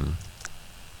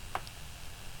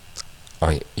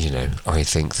 I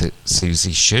think that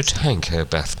Susie should hang her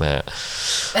bath mat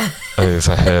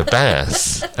over her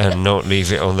bath and not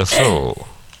leave it on the floor.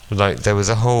 Like, there was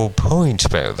a whole point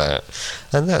about that,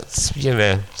 and that's, you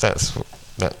know, that's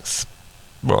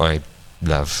what I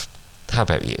love. How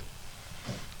about you?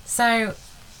 So,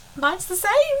 mine's the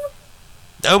same.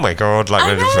 Oh my God,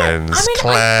 like-minded friends. I mean,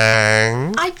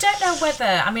 Clang. I don't know whether,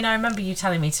 I mean, I remember you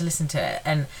telling me to listen to it,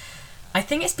 and I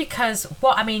think it's because,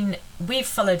 we've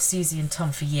followed Susie and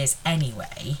Tom for years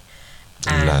anyway,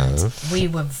 and we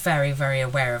were very, very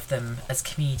aware of them as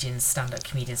comedians, stand-up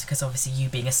comedians, because obviously you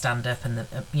being a stand-up and,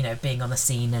 being on the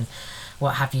scene and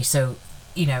what have you, so,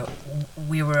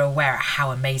 we were aware of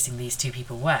how amazing these two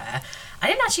people were. I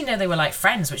didn't actually know they were, like,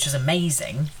 friends, which was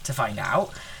amazing to find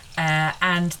out,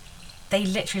 and they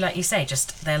literally, like you say,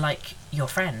 they're like your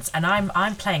friends. And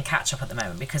I'm playing catch up at the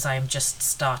moment because I'm just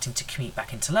starting to commute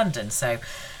back into London. So,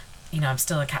 I'm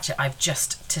still on catch up. I've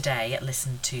just today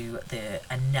listened to the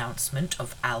announcement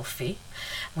of Alfie,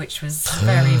 which was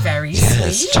very, very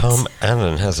yes, sweet. Tom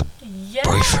Allen has a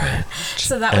boyfriend.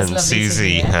 So that was and lovely. And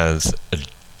Susie has a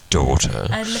daughter.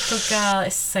 A little girl.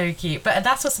 Is so cute. But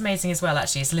that's what's amazing as well,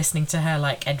 actually, is listening to her,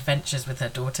 like, adventures with her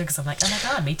daughter, because I'm like, oh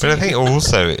my God, me too. But I think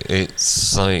also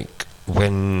it's like,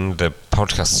 when the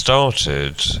podcast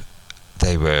started,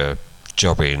 they were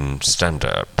jobbing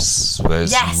stand-ups,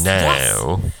 whereas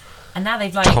now... And now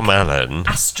they've, like, Tom Allen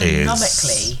astronomically...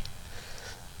 is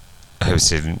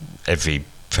hosting every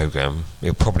programme.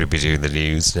 He'll probably be doing the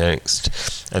news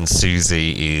next. And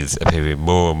Susie is appearing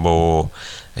more and more.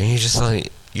 And you're just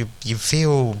like... You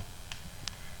feel...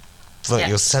 like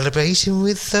you're celebrating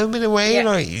with them in a way.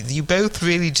 Like, you both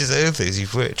really deserve this.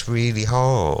 You've worked really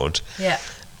hard. Yeah.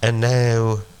 And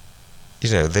now,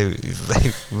 they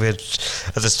were,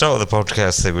 at the start of the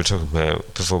podcast, they were talking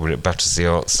about performing at Battersea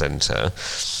Arts Centre,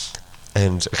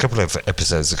 and a couple of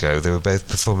episodes ago, they were both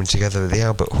performing together at the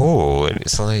Albert Hall, and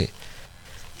it's like,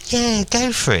 yeah,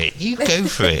 go for it, you go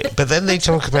for it. But then they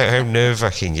talk about how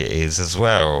nerve-wracking it is as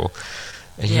well.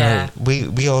 And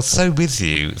we are so with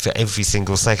you for every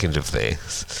single second of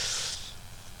this.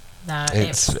 No,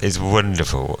 it's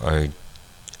wonderful. I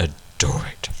adore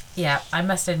it. Yeah, I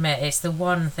must admit, it's the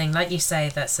one thing, like you say,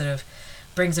 that sort of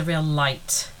brings a real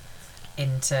light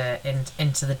into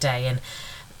the day, and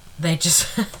they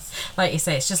just, like you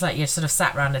say, it's just like you're sort of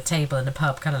sat around a table in a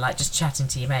pub, kind of like just chatting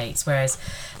to your mates, whereas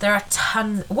there are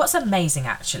what's amazing,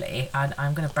 actually, and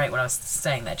I'm going to break what I was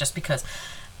saying there, just because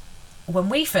when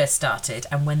we first started,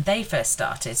 and when they first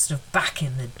started, sort of back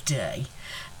in the day,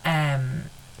 the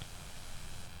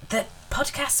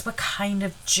podcasts were kind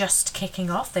of just kicking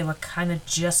off. They were kind of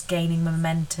just gaining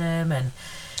momentum, and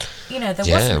there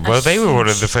wasn't. Well, they were one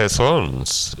of the first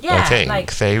ones. I think,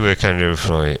 like, they were kind of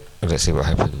like, let's see what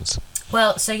happens.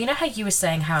 Well, so you know how you were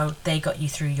saying how they got you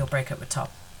through your breakup with Tom.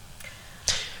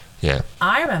 Yeah.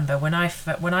 I remember when I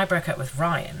broke up with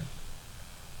Ryan,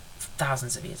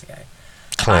 thousands of years ago.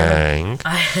 Clang.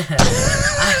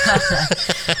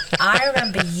 I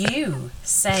remember you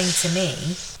saying to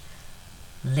me,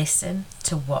 listen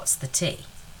to What's the Tea.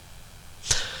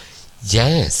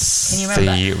 Yes. Can you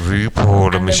remember? The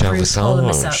RuPaul and Michelle Visage.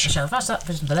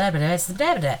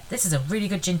 This is a really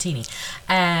good gintini.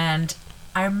 And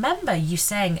I remember you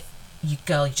saying, you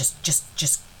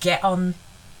just get on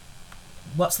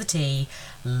What's the Tea,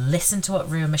 listen to what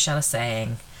Ru and Michelle are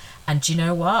saying. And do you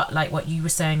know what? Like what you were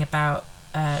saying about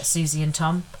Susie and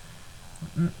Tom,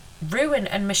 Ru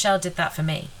and Michelle did that for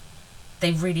me.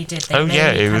 They really did.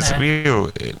 It was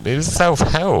real. It was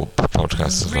self-help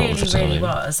podcast. Really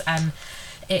was, and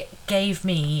it gave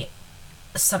me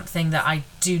something that I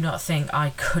do not think I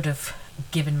could have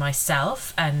given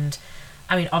myself. And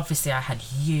I mean, obviously, I had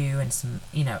you and some,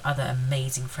 other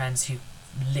amazing friends who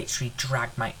literally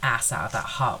dragged my ass out of that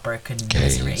heartbroken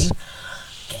misery.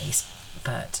 Gays,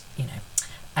 but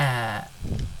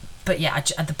but yeah,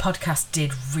 the podcast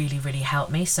did really, really help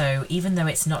me. So even though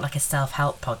it's not like a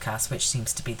self-help podcast, which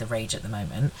seems to be the rage at the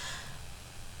moment,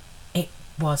 it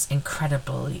was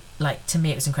incredibly, like, to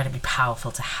me, it was incredibly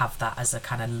powerful to have that as a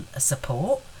kind of a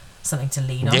support, something to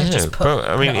lean on. Yeah, but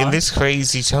I mean, in this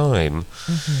crazy time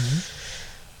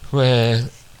where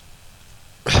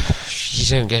you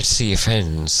don't get to see your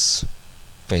friends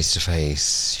face to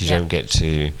face, you don't get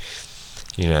to,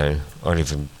 you know,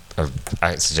 I've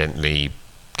accidentally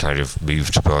kind of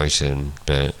moved to Brighton,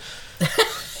 but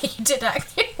you did.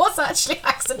 It was actually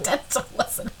accidental,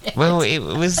 wasn't it? Well, it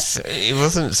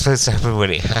wasn't supposed to happen when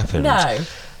it happened. No.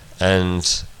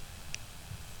 And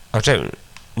I don't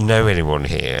know anyone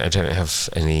here. I don't have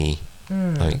any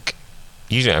like,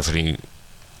 you don't have any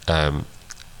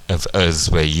of us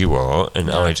where you are, and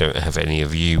No. I don't have any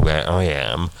of you where I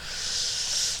am.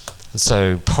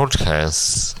 So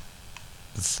podcasts,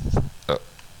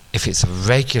 if it's a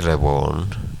regular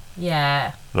one,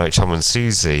 Yeah. like Tom and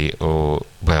Susie, or,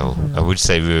 well, I would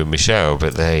say Rue and Michelle,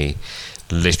 but they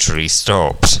literally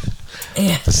stopped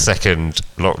Yeah. the second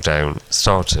lockdown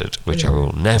started, which I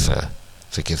will never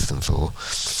forgive them for.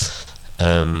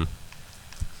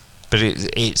 But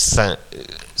it's that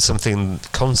something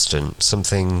constant,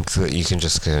 something that you can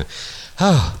just go,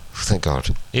 oh, thank God,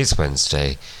 it's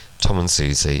Wednesday. Tom and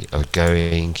Susie are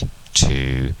going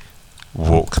to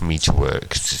walk me to work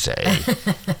today,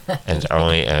 and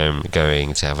I am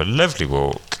going to have a lovely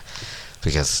walk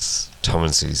because Tom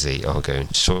and Susie are going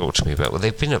to talk to me about what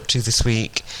they've been up to this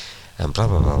week and blah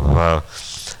blah blah blah blah.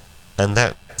 And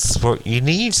that's what you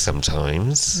need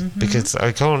sometimes, because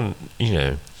I can't, you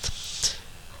know,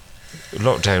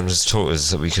 lockdown has taught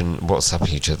us that we can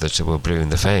WhatsApp each other till we're blue in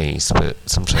the face, but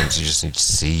sometimes you just need to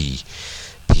see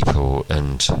people,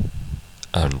 and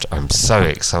I'm so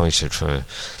excited for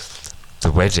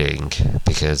the wedding,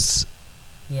 because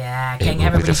getting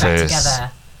everybody back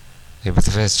together. It was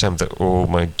the first time that all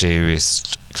my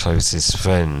dearest, closest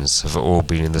friends have all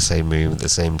been in the same room at the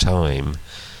same time.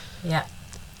 Yeah.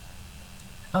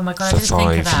 Oh my God, for I didn't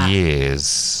think of 5 that.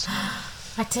 years.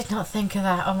 I did not think of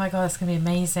that. Oh my God, it's going to be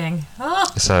amazing. Oh,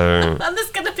 So, and there's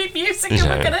going to be music you and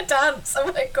know. we're going to dance.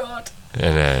 Oh my God.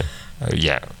 and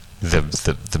yeah,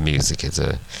 the music is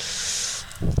a.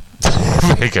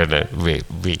 We're gonna we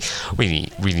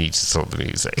need to sort the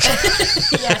music.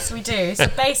 Yes, we do. So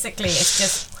basically, it's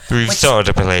just. We've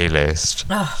started a playlist.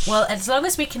 Oh, well, as long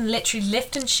as we can literally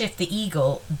lift and shift the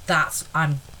eagle,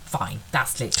 I'm fine.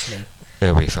 That's literally.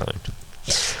 It'll be fine.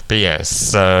 But yes,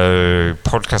 so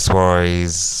podcast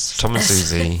wise, Tom and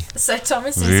Susie, So Tom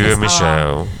and Rue Susie's and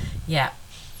Michelle. Yeah.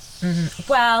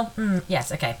 Well,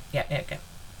 yes, okay. Yeah, okay.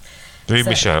 Rue and So-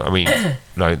 Michelle, I mean,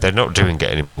 no, they're not doing it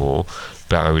anymore,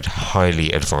 but I would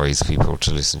highly advise people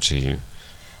to listen to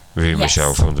Rue and Yes.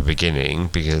 Michelle from the beginning,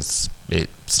 because it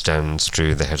stands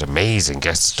true. They had amazing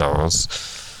guest stars.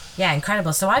 Yeah,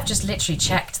 incredible. So I've just literally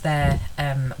checked their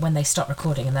when they stopped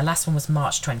recording, and the last one was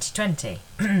March 2020.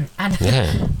 And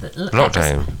Yeah.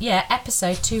 Lockdown.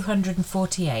 Episode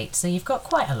 248. So you've got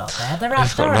quite a lot there. They're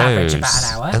They've got on average loads. about an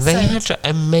hour. And they so, had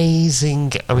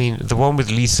amazing, I mean, the one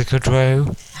with Lisa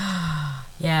Kudrow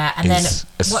yeah, and then is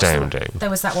what's astounding. there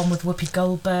was that one with Whoopi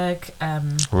Goldberg.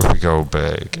 Whoopi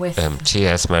Goldberg, With-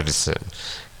 T.S. Madison,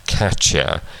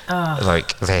 Katya. Oh,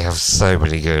 Like, they have so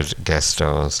many good guest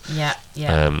stars. yeah,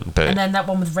 yeah. But And then that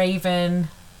one with Raven.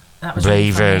 That was really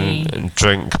Raven, funny. and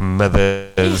Drunk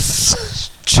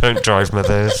Mothers, Don't Drive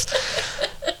Mothers.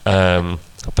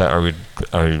 But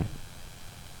I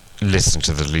listen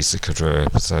to the Lisa Kudrow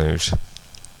episode.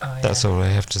 Oh, yeah. That's all I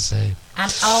have to say.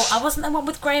 And I wasn't the one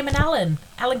with Graham and Alan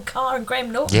Carr and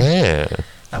Graham Norton. Yeah.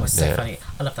 That was so Yeah. funny.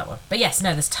 I love that one. But yes,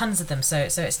 no, there's tons of them. So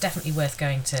it's definitely worth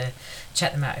going to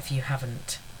check them out if you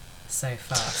haven't so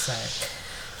far. So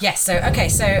yes, so okay,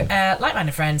 so Like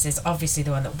Minded Friends is obviously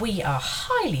the one that we are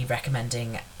highly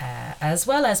recommending, as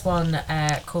well as one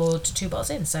called Two Bottles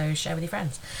In. So share with your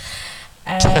friends.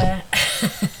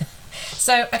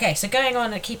 So okay, so going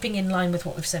on and keeping in line with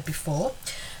what we've said before.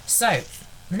 So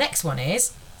the next one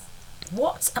is,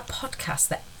 what's a podcast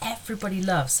that everybody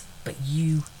loves but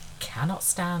you cannot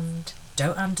stand,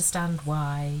 don't understand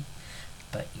why,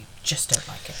 but you just don't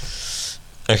like it?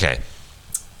 Okay.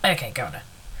 Okay, go on then.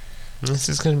 This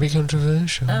is going to be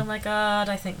controversial. Oh my God,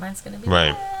 I think mine's going to be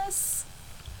Right. less.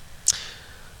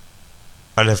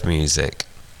 I love music.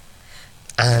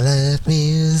 I love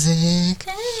music.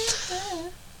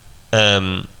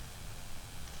 And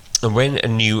when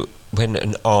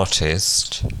an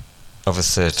artist of a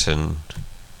certain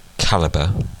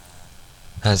caliber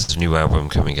has a new album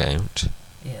coming out,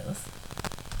 Yes.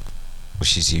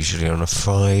 which is usually on a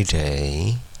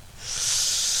Friday,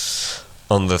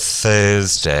 on the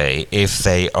Thursday, if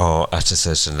they are at a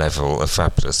certain level of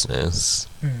fabulousness,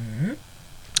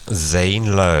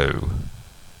 Zane Lowe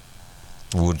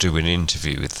will do an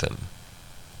interview with them.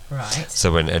 Right.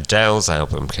 So when Adele's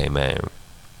album came out,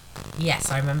 yes,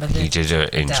 I remember he did an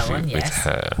interview one, with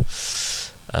her.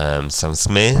 Sam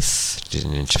Smith did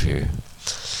an interview.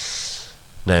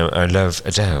 Now, I love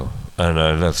Adele and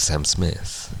I love Sam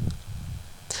Smith,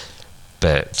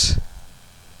 but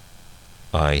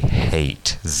I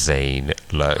hate Zane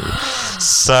Lowe.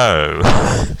 So,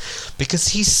 because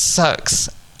he sucks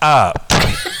up.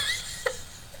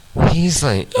 He's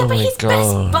like, yeah, oh but my he's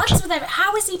god. best buds with everybody.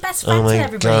 How is he best friends with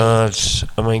everybody?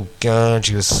 Oh my god,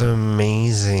 you were so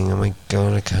amazing. Oh my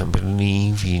god, I can't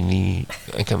believe you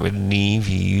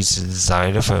used a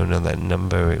xylophone on that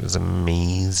number. It was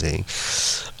amazing.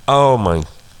 Oh my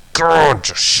god,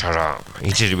 just shut up.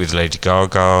 He did it with Lady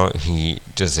Gaga. He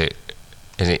does it,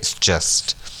 and it's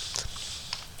just,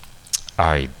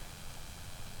 I'm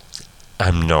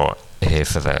not here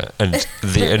for that. And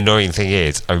the annoying thing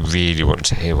is, I really want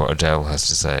to hear what Adele has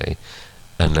to say,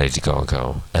 and Lady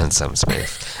Gaga, and Sam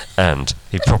Smith, and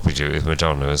he'd probably do it with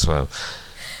Madonna as well.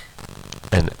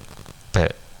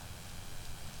 But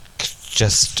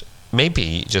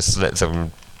maybe just let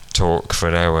them talk for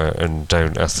an hour and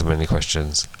don't ask them any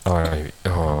questions.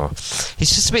 He's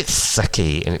just a bit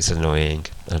sucky and it's annoying.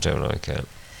 I don't like it.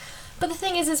 But the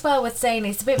thing is, as well, with Zayn,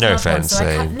 it's a bit. No offense,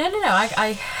 Zayn. No.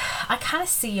 I kind of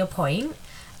see your point.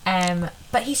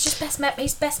 But he's just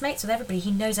he's best mates with everybody.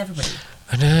 He knows everybody.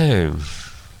 I know,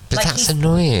 but like, that's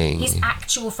annoying. He's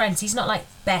actual friends. He's not like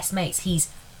best mates. He's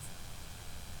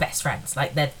best friends.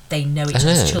 Like they know each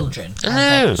other's children.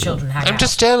 I know. Children hang out. I'm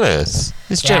just jealous.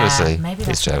 It's jealousy. Maybe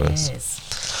that's what it is.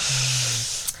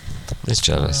 It's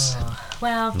jealous. Oh,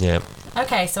 well. Yeah.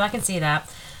 Okay, so I can see that.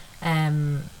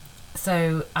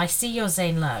 So I see your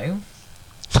Zane Lowe.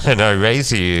 And I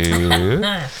raise you. And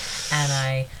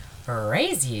I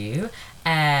raise you.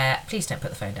 Please don't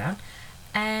put the phone down.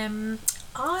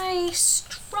 I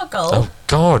struggle. Oh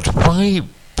God! Why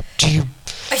do you?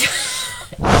 Every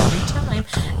time.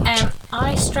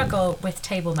 I struggle with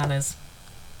table manners.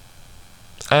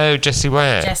 Oh, Jessie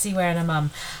Ware. Jessie Ware and her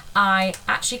mum. I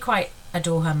actually quite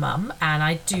adore her mum, and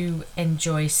I do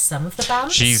enjoy some of the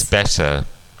bands. She's better.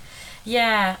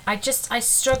 Yeah, I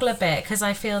struggle a bit because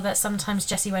I feel that sometimes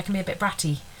Jessie Ware can be a bit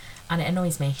bratty, and it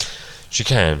annoys me. She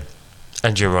can,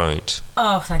 and you're right.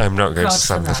 Oh, thank God. I'm not going God to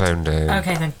slam the phone down.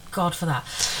 Okay, thank God for that.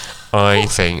 I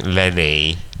think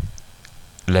Lenny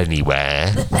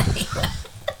Ware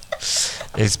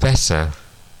is better.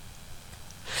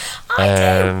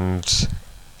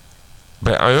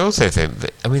 But I also think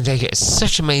that, they get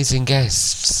such amazing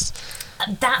guests.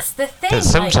 That's the thing. But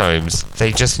sometimes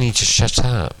they just need to shut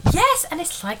up. Yes, and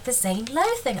it's like the Zane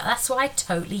Lowe thing. That's why I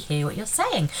totally hear what you're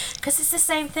saying. Because it's the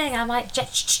same thing. I'm like, let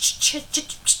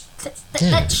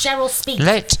Cheryl speak.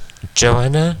 Let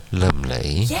Joanna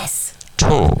Lumley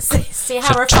talk see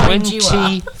how for refined you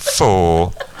are.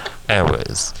 24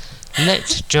 hours.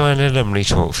 Let Joanna Lumley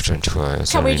talk for 24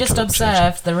 hours. Can we just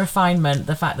observe the refinement,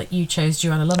 the fact that you chose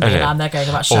Joanna Lumley and they're going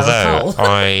about Cheryl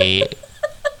Cole?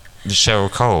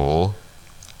 Cheryl Cole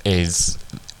is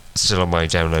still on my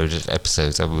downloaded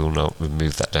episodes. I will not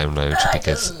remove that download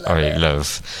because I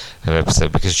love her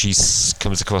episode, because she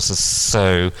comes across as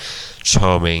so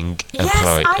charming and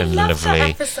polite and lovely. That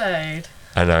episode.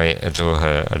 And I adore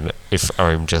her. And if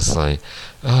I'm just like,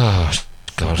 oh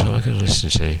God, what am I going to listen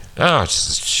to? Oh,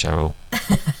 just Cheryl.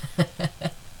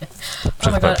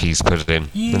 Talk about peas pudding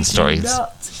and stories.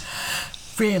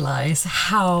 Realise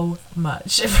how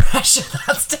much pressure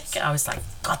that's taken. I was like,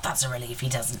 God, that's a relief he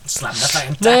doesn't slam the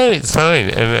phone down. No, it's fine.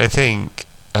 And I think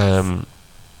no,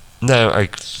 I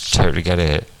totally get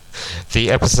it.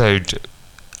 The episode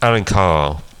Alan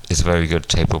Carr is a very good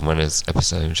table manners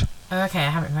episode. Okay, I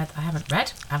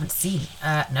haven't seen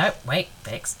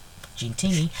Vix Gene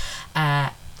Teeny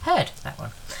heard that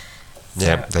one.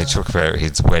 Yeah, they talk about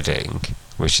his wedding,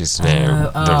 which is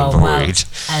now null and void.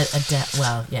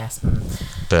 Well, yes.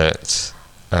 But,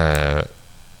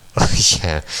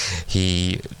 yeah,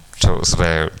 he talks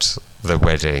about the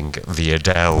wedding, the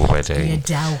Adele wedding. The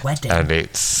Adele wedding. And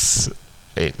it's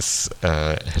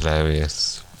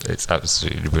hilarious. It's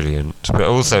absolutely brilliant. But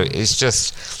also, it's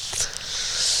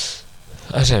just,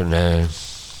 I don't know.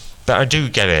 But I do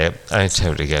get it. I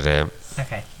totally get it.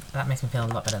 Okay, that makes me feel a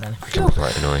lot better then. It can be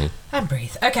quite annoying. And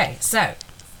breathe. Okay, so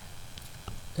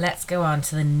let's go on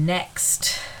to the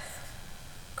next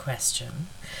question,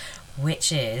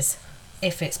 which is,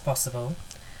 if it's possible,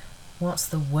 what's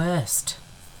the worst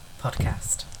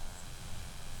podcast?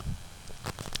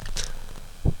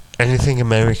 Anything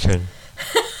American.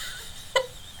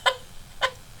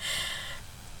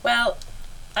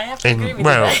 I have to agree with you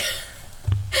there.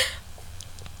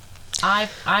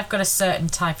 I've got a certain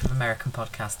type of American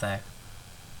podcast, though.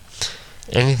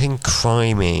 Anything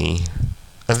crimey,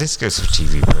 and this goes for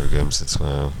TV programs as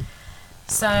well.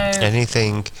 So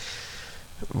anything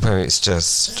where it's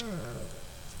just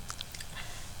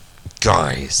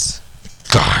guys.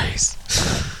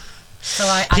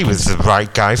 So he was the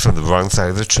right guy from the wrong side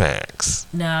of the tracks.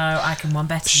 No, I can one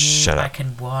better you. Shut up. I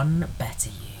can one better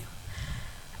you.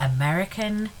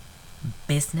 American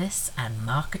business and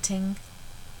marketing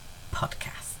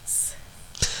podcasts.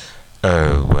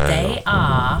 Oh, well. They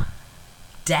are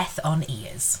death on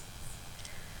ears.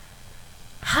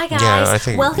 Hi guys, Yeah, I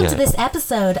think, welcome to this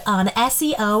episode on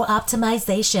SEO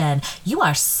optimization. You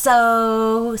are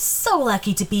so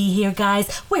lucky to be here,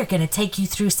 guys. We're going to take you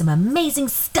through some amazing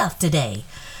stuff today.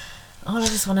 All I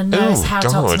just want to know is how to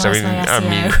optimize my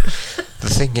SEO. The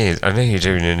thing is, I know you're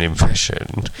doing an impression,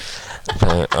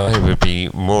 but I would be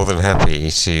more than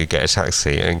happy to get a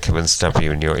taxi and come and stab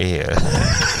you in your ear.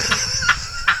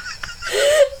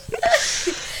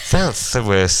 That's the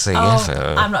worst thing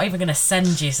ever. I'm not even going to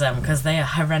send you some because they are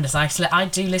horrendous. I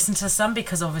do listen to some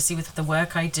because obviously with the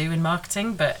work I do in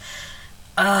marketing, but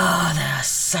they're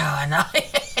so annoying.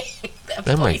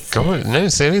 Oh my god, no,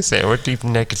 seriously, I would leave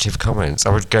negative comments.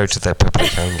 I would go to their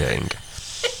public hanging.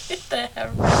 They're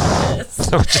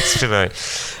horrendous. I would just be like,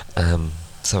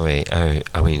 sorry, no,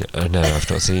 I've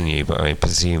not seen you, but I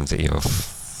presume that you're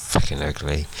fucking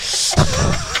ugly.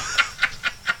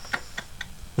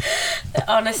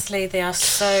 Honestly, they are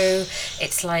so...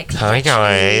 It's like... Hi,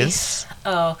 guys.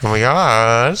 Oh my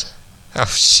god. Oh,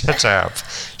 shut up.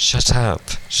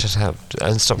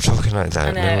 And stop talking like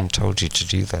that. No one told you to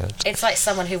do that. It's like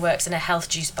someone who works in a health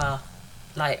juice bar.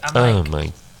 My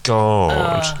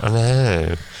god. I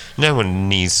know. No one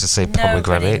needs to say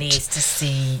pomegranate. Nobody needs to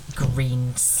see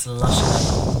green slush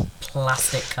in a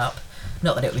plastic cup.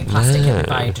 Not that it would be plastic and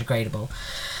biodegradable.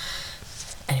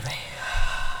 Anyway...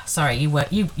 Sorry, you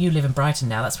live in Brighton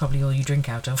now. That's probably all you drink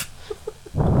out of.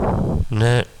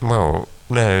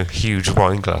 No, huge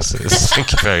wine glasses.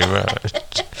 Thank you very much.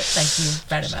 Thank you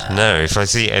very much. No, if I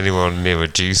see anyone near a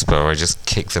juice bar, I just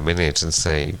kick them in it and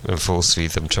force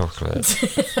feed them chocolate.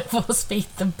 Force feed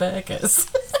them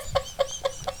burgers.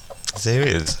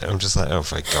 Serious? I'm just like, oh,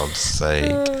 for God's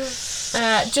sake.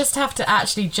 Just have to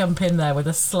actually jump in there with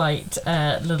a slight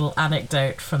little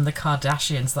anecdote from the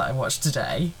Kardashians that I watched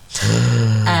today.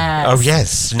 Oh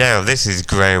yes, now this is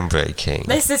groundbreaking.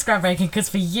 This is groundbreaking because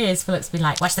for years Philip's been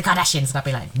like, watch the Kardashians, and I'd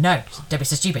be like, no, don't be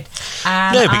so stupid.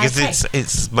 No, because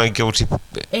it's my guilty...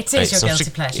 It is your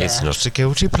guilty pleasure. It's not a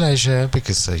guilty pleasure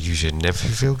because you should never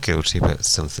feel guilty about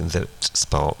something that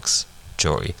sparks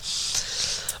joy.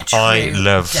 I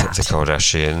love the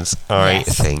Kardashians. I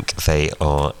think they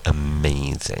are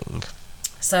amazing.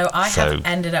 So I have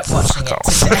ended up watching it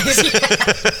today.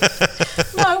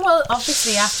 No, well,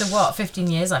 obviously after 15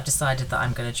 years, I've decided that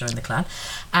I'm going to join the clan,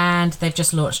 and they've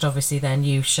just launched obviously their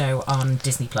new show on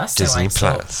Disney Plus. Disney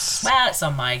Plus. Well, it's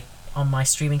on my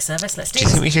streaming service. Let's do you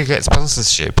think we could get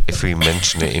sponsorship if we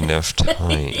mention it enough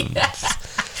times?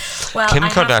 Well, Kim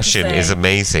Kardashian is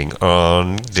amazing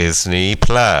on Disney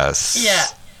Plus. Yeah.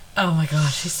 Oh my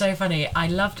god, she's so funny. I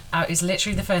loved... It was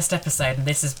literally the first episode, and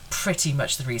this is pretty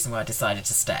much the reason why I decided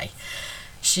to stay.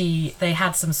 They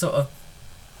had some sort of,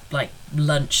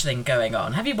 lunch thing going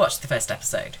on. Have you watched the first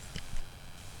episode?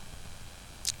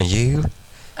 Are you?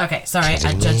 Okay, sorry, I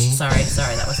judged... Sorry,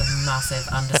 that was a massive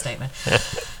understatement.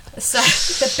 So,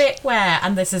 the bit where...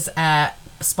 And this is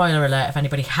spoiler alert if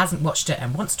anybody hasn't watched it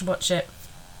and wants to watch it.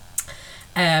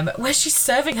 Where she's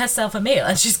serving herself a meal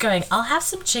and she's going, I'll have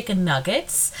some chicken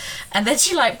nuggets, and then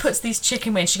she puts these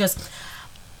chicken wings. She goes,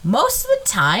 most of the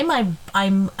time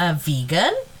I'm a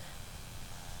vegan,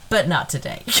 but not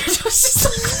today. Just what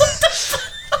the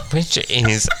fuck? Which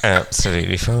is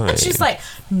absolutely fine. And she's like,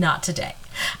 not today.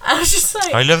 I was just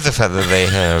like, I love the fact that they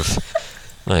have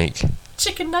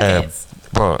chicken nuggets.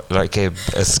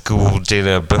 A school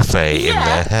dinner buffet in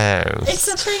their house. It's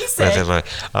amazing. Where they're like,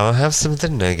 I'll have some of the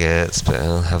nuggets, but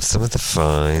I'll have some of the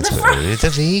fries, but only the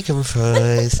vegan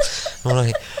fries. I'm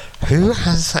like, who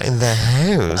has that in their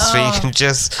house where you can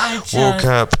just walk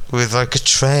up with a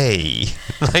tray,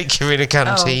 you're in a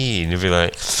canteen, and be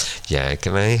like, yeah,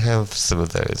 can I have some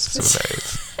of those?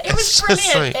 It was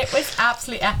brilliant. It was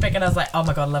absolutely epic, and I was like, oh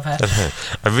my god, love her.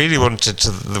 I really wanted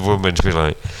the woman to be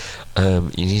like,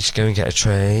 you need to go and get a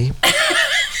tray.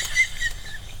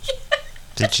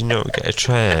 Did you not get a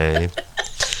tray?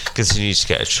 Because you need to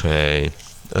get a tray,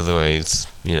 otherwise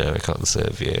I can't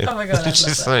serve you. Oh my God, I love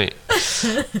Just that. like,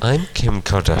 I'm Kim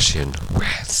Kardashian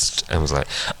West. I was like,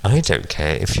 I don't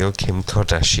care if you're Kim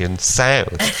Kardashian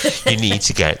South. You need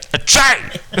to get a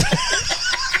train.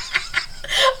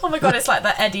 Oh my God, it's like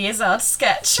that Eddie Izzard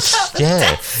sketch about the Yeah,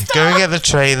 Death Star. go and get the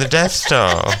train, the Death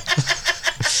Star.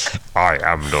 I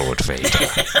am Lord Vader.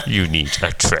 You need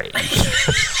a train.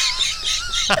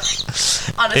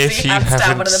 Honestly, If you hands down,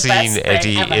 haven't one of the seen best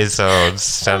Eddie thing ever. Izzard's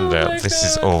stand Oh up, my this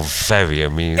is God. all very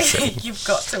amusing. You've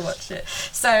got to watch it.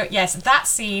 So yes, that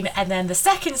scene, and then the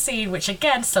second scene, which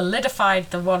again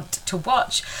solidified the want to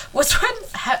watch, was when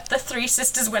the three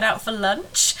sisters went out for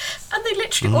lunch, and they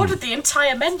literally ordered the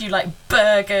entire menu, like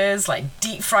burgers, like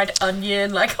deep fried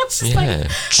onion, like I was just Yeah, like,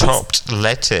 chopped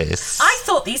lettuce. I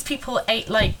thought these people ate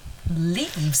like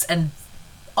leaves and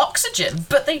oxygen,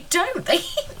 but they don't. They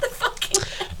eat the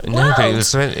fucking No, world.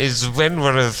 but it's when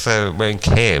one of when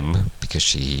Kim, because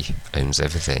she owns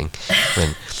everything,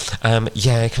 went,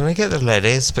 yeah, can I get the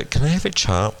lettuce, but can I have it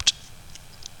chopped?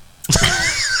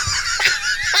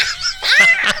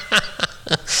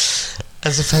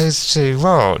 As opposed to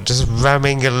what? Just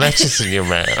ramming a lettuce in your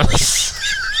mouth.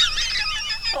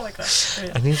 Oh my God.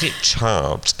 I need it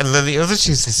chopped. And then the other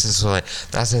two sisters were like,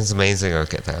 that sounds amazing, I'll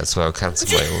get that as well, cancel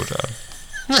my order.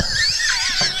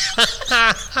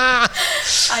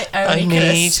 I I only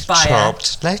could need aspire.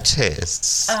 chopped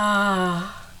lettuce.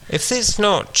 Ah. If it's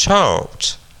not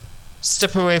chopped,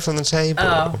 step away from the table.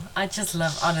 Oh, I just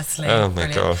love, honestly. Oh my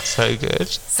brilliant. God, so good.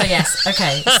 So yes,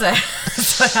 okay. So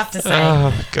I have to say,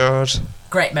 Oh God.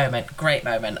 great moment.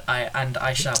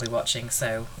 I shall be watching.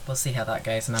 So we'll see how that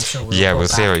goes, and I'm sure we'll. Yeah, we'll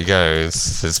report see how back. it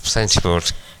goes. There's plenty more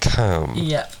to come.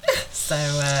 Yep. So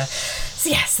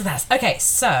yeah, so that's okay.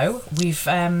 So we've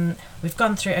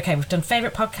gone through. Okay, we've done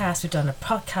favorite podcasts. We've done a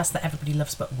podcast that everybody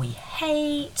loves but we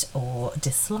hate or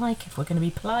dislike, if we're going to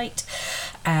be polite.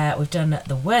 We've done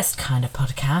the worst kind of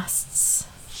podcasts.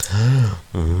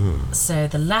 So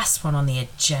the last one on the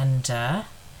agenda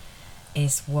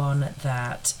is one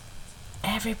that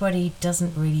everybody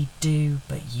doesn't really do,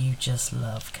 but you just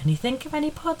love. Can you think of any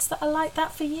pods that are like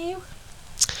that for you?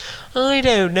 I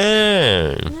don't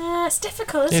know. It's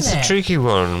difficult, isn't It's it? a tricky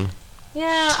one.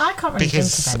 Yeah, I can't really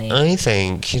Because think of any. I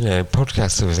think,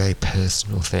 podcasts are a very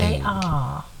personal thing. They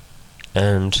are.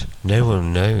 And no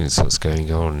one knows what's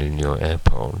going on in your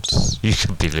AirPods. You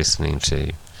could be listening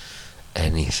to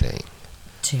anything.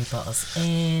 2 bottles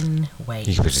in, wait,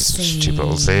 You could be listening to 2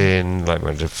 bottles in, like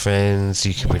my dear friends.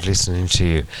 You could be listening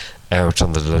to Out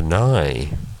on the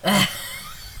Lanai,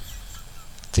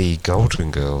 the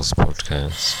Golden Girls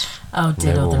podcast. Oh,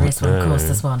 diddle, No there one is one. Of course would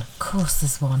there's one. Of course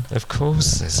there's one. Of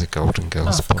course, there's a Golden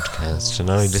Girls Of podcast, and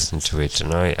I listen to it,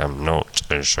 and I am not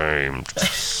ashamed. Good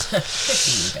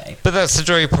for you, babe. But that's the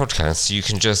joy of podcasts. You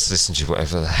can just listen to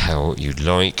whatever the hell you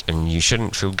like, and you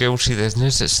shouldn't feel guilty. There's no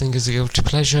such thing as a guilty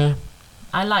pleasure.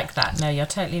 I like that. No, you're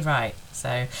totally right. So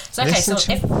okay, Listen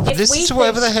so if listen we to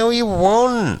whatever think, the hell you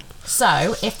want.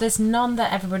 so if there's none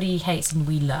that everybody hates and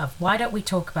we love, why don't we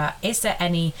talk about, is there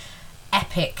any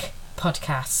epic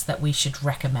podcasts that we should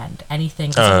recommend?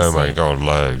 Anything? Oh my God,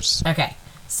 loads. Okay,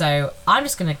 so I'm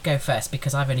just going to go first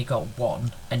because I've only got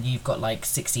one and you've got like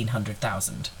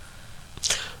 1,600,000.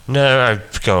 No,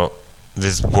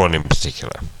 there's one in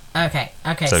particular. Okay.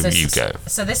 So you go.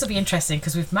 So this will be interesting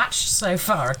because we've matched so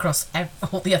far across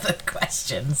all the other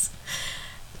questions.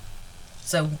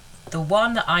 So the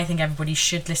one that I think everybody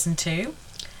should listen to,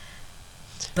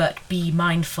 but be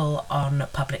mindful on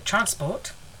public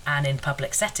transport and in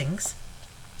public settings,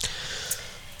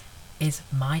 is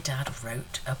My Dad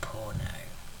Wrote a Porno.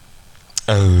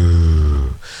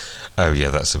 Oh yeah,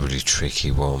 that's a really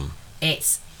tricky one.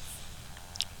 It's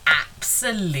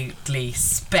absolutely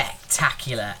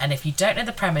spectacular, and if you don't know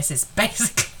the premise, it's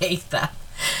basically that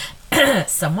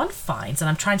someone finds, and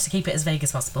I'm trying to keep it as vague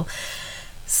as possible,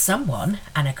 someone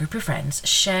and a group of friends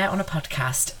share on a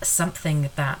podcast something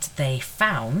that they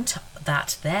found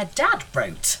that their dad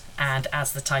wrote, and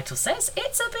as the title says,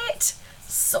 it's a bit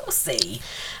saucy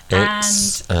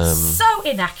It's, and so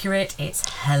inaccurate, it's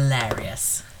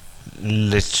hilarious.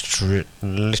 Literature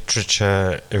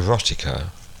erotica.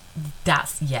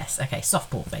 That's, yes, okay,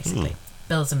 softball basically.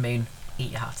 Bills and Moon,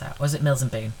 eat your heart out. Was it Mills and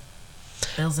Boone?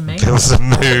 Bills and Moon? Bills and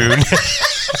Moon.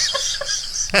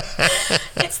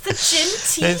 It's the gin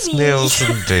teeny. It's Mills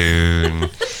and Boone.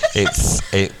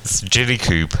 It's Ginny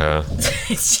Cooper.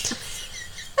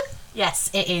 Yes,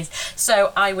 it is.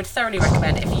 So I would thoroughly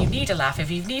recommend, if you need a laugh, if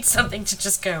you need something to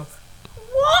just go,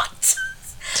 what?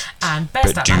 And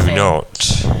burst But out do laughing.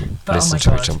 not But listen oh to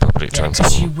my it God. on public Yeah, because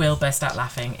transport. you will burst out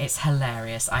laughing. It's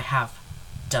hilarious. I have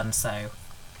done so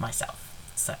myself.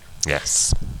 So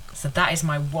Yes. So that is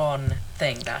my one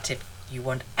thing, that if you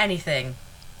want anything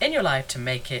in your life to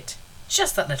make it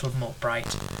just that little more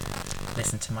bright,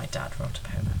 listen to my dad wrote a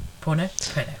porno.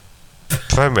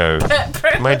 Promo.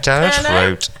 My dad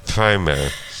wrote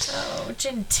promo. Oh,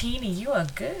 Gentini, you are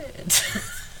good.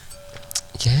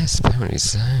 Yes, apparently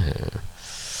so.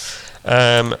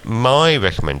 My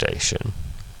recommendation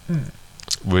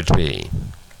would be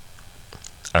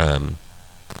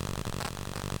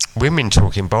Women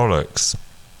Talking Bollocks.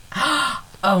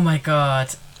 Oh my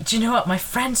god. Do you know what? My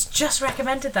friends just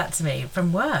recommended that to me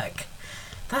from work.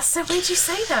 That's so weird you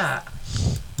say that.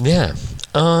 Yeah.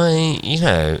 I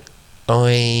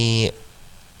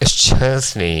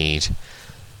just need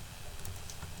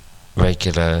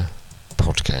regular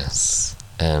podcasts,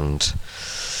 and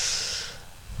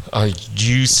I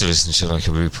used to listen to like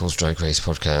a RuPaul's Drag Race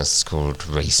podcast called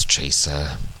Race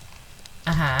Chaser,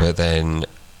 but then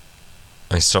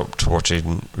I stopped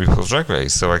watching RuPaul's Drag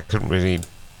Race, so I couldn't really,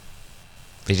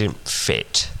 they didn't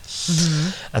fit.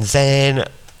 And then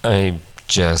I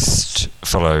just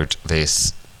followed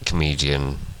this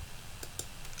comedian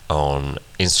on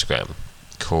Instagram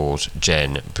called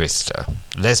Jen Brister,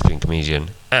 lesbian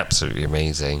comedian, absolutely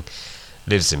amazing,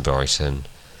 lives in Brighton,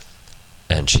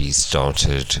 and she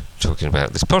started talking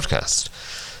about this podcast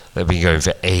that had been going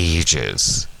for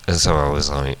ages, and so I was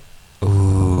like,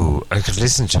 ooh, I could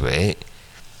listen to it,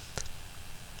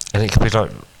 and it could be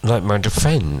like Minded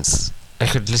Friends. I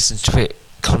could listen to it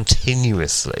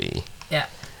continuously. Yeah.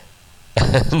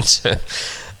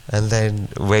 And then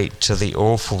wait till the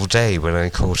awful day when I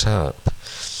caught up.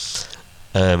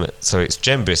 So it's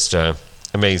Jen Brister,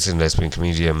 amazing lesbian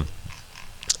comedian,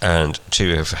 and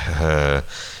two of her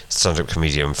stand-up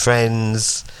comedian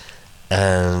friends,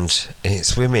 and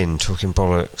it's women talking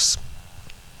bollocks.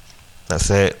 That's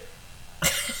it.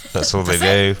 That's all they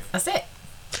do. That's it.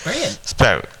 Brilliant. It's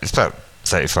about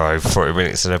 35, 40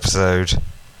 minutes an episode.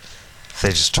 They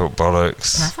just talk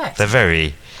bollocks. Perfect. They're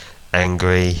very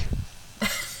angry.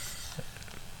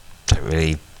 Don't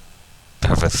really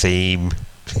have a theme.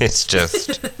 It's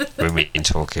just women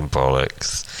talking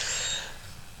bollocks.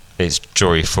 It's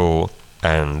joyful,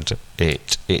 and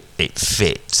it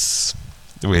fits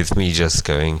with me just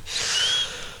going,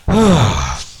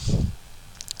 oh,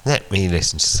 let me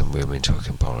listen to some women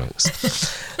talking bollocks.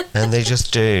 And they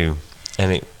just do,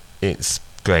 and it's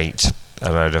great,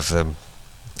 and I love them.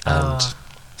 And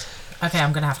okay,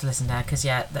 I'm gonna have to listen to her, because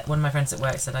one of my friends at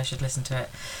work said I should listen to it.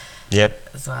 Yep.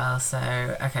 As well, so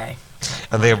okay.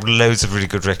 And they have loads of really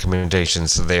good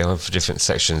recommendations, so they have different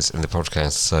sections in the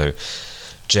podcast. So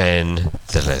Jen,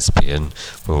 the lesbian,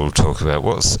 will talk about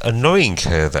what's annoying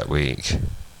her that week.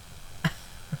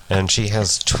 And she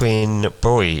has twin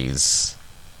boys.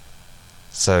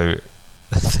 So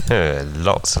there are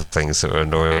lots of things that are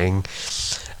annoying.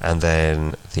 And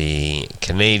then the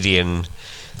Canadian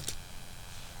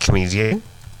comedian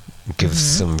gives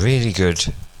some really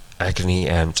good agony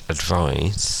and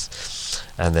advice.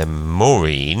 And then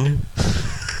Maureen,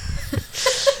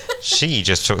 she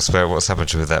just talks about what's happened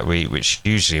to her that week, which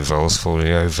usually involves falling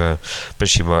over, but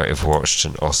she might have watched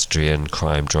an Austrian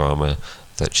crime drama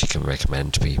that she can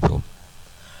recommend to people.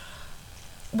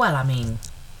 Well, I mean,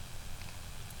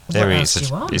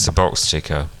 it's a box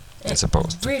ticker. It's a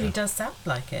box ticker. It really does sound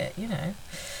like it, you know.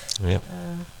 Yep.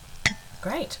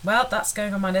 Great. Well, that's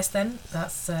going on my list then.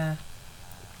 That's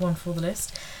one for the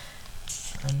list.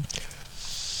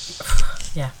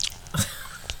 Yeah.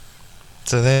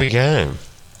 So there we go.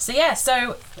 So yeah,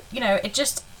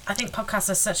 I think podcasts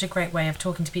are such a great way of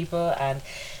talking to people and,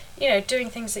 doing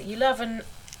things that you love, and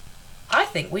I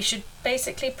think we should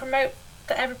basically promote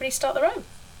that everybody start their own.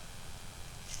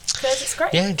 Because it's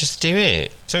great. Yeah, just do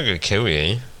it. It's not going to kill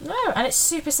you. No, and it's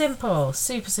super simple.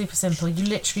 Super, super simple. You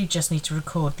literally just need to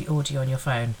record the audio on your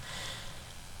phone.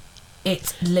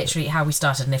 It's literally how we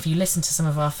started, and if you listen to some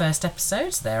of our first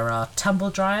episodes, there are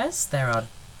tumble dryers, there are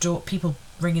people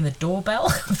ringing the doorbell,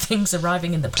 things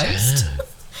arriving in the post.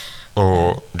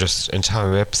 Or just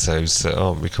entire episodes that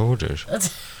aren't recorded.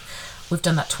 We've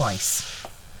done that twice.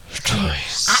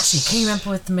 Actually, can you remember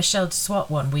with the Michelle de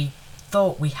Swat one, we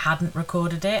thought we hadn't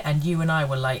recorded it, and you and I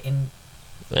were like in...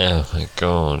 Oh my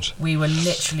god. We were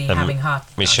literally having heart...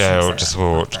 Michelle de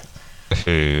Swat,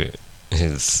 who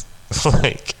is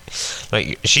like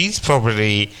she's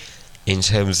probably, in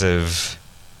terms of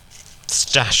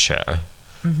stature,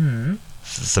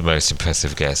 the most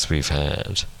impressive guest we've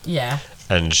had. Yeah.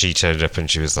 And she turned up and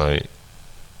she was like,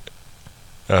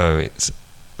 oh, it's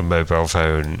a mobile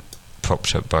phone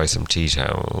propped up by some tea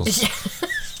towels. Yeah.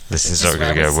 This is not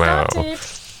going to go well.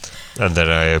 And then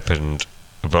I opened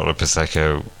a bottle of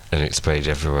Prosecco and it sprayed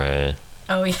everywhere.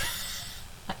 Oh, yeah.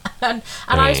 and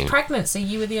I was pregnant, so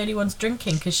you were the only ones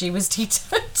drinking because she was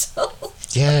teetotal.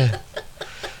 Yeah.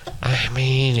 I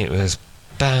mean, it was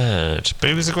bad, but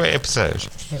it was a great episode.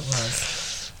 It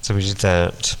was. So we did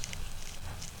that.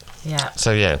 Yeah.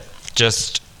 So yeah,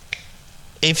 just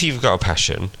if you've got a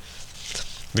passion,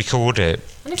 record it.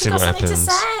 And if see you've got what something happens.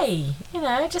 to say,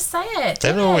 just say it.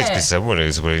 There'll always be someone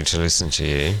who's willing to listen to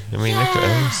you. I mean, look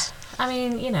at us. I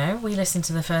mean, we listened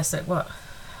to the first 10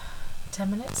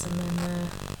 minutes, and then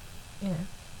I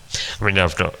mean,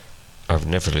 I've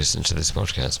never listened to this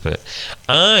podcast, but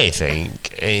I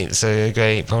think it's a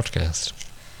great podcast.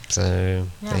 So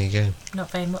there you go. Not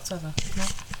vain whatsoever.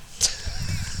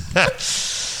 No.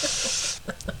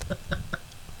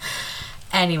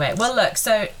 Anyway, well, look.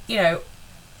 So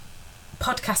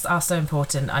podcasts are so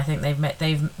important. I think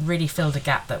they've really filled a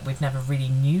gap that we've never really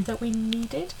knew that we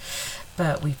needed,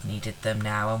 but we've needed them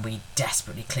now, and we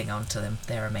desperately cling on to them.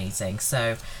 They're amazing.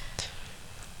 So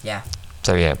yeah.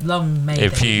 So yeah. Long may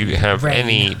if they you have reign.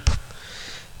 any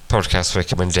podcast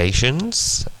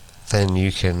recommendations, then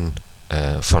you can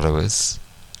follow us,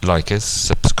 like us,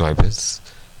 subscribe us,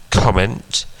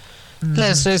 comment.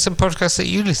 Let us know some podcasts that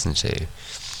you listen to,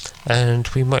 and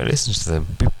we might listen to them.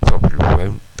 We probably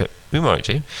won't, but we might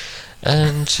do,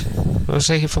 and we'll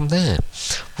take it from there.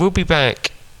 We'll be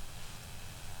back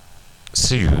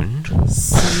soon.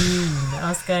 I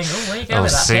was going, where are you going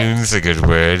with that? Soon's a good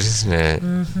word, isn't it?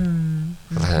 Mm-hmm.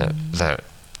 That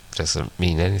doesn't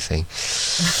mean anything.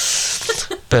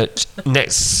 But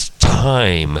next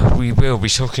time we will be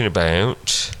talking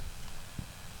about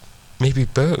maybe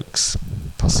books,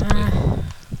 possibly.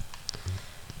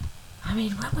 I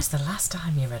mean, when was the last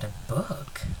time you read a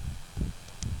book?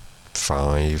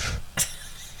 5.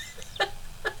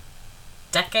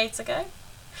 Decades ago?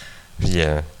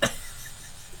 Yeah.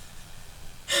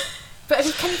 But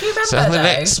can you remember, So on the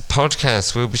next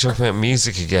podcast, we'll be talking about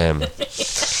music again.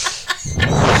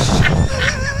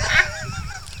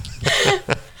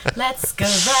 Let's go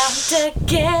round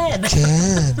again.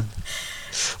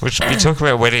 We should be talking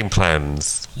about wedding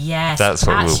plans. Yes, that's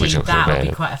what we'll be talking that about. would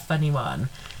be quite a funny one.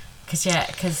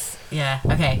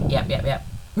 Okay, yep.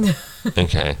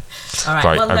 Okay. All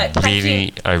right. Well, look,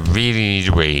 I really need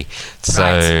a wee.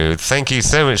 So thank you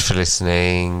so much for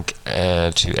listening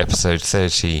to episode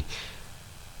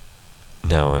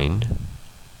 39.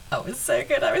 That was so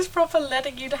good. I was proper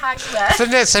letting you hang there. The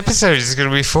next episode is going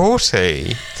to be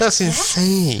 40. That's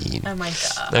insane. Oh my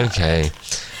god. Okay.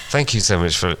 Thank you so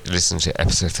much for listening to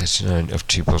episode 39 of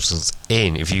Two Bottles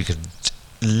In. If you could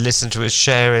listen to us,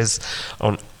 share us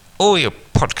on all your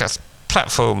podcast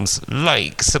platforms,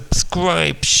 like,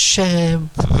 subscribe, share,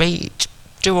 rate,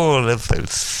 do all of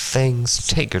those things.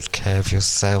 Take good care of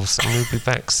yourselves, and we'll be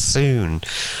back soon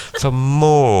for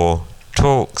more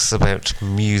talks about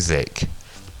music,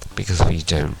 because we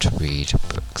don't read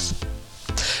books.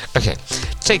 Okay,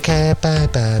 take care. Bye.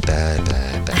 Bye,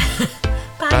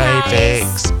 Bye,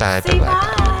 Vix. Bye.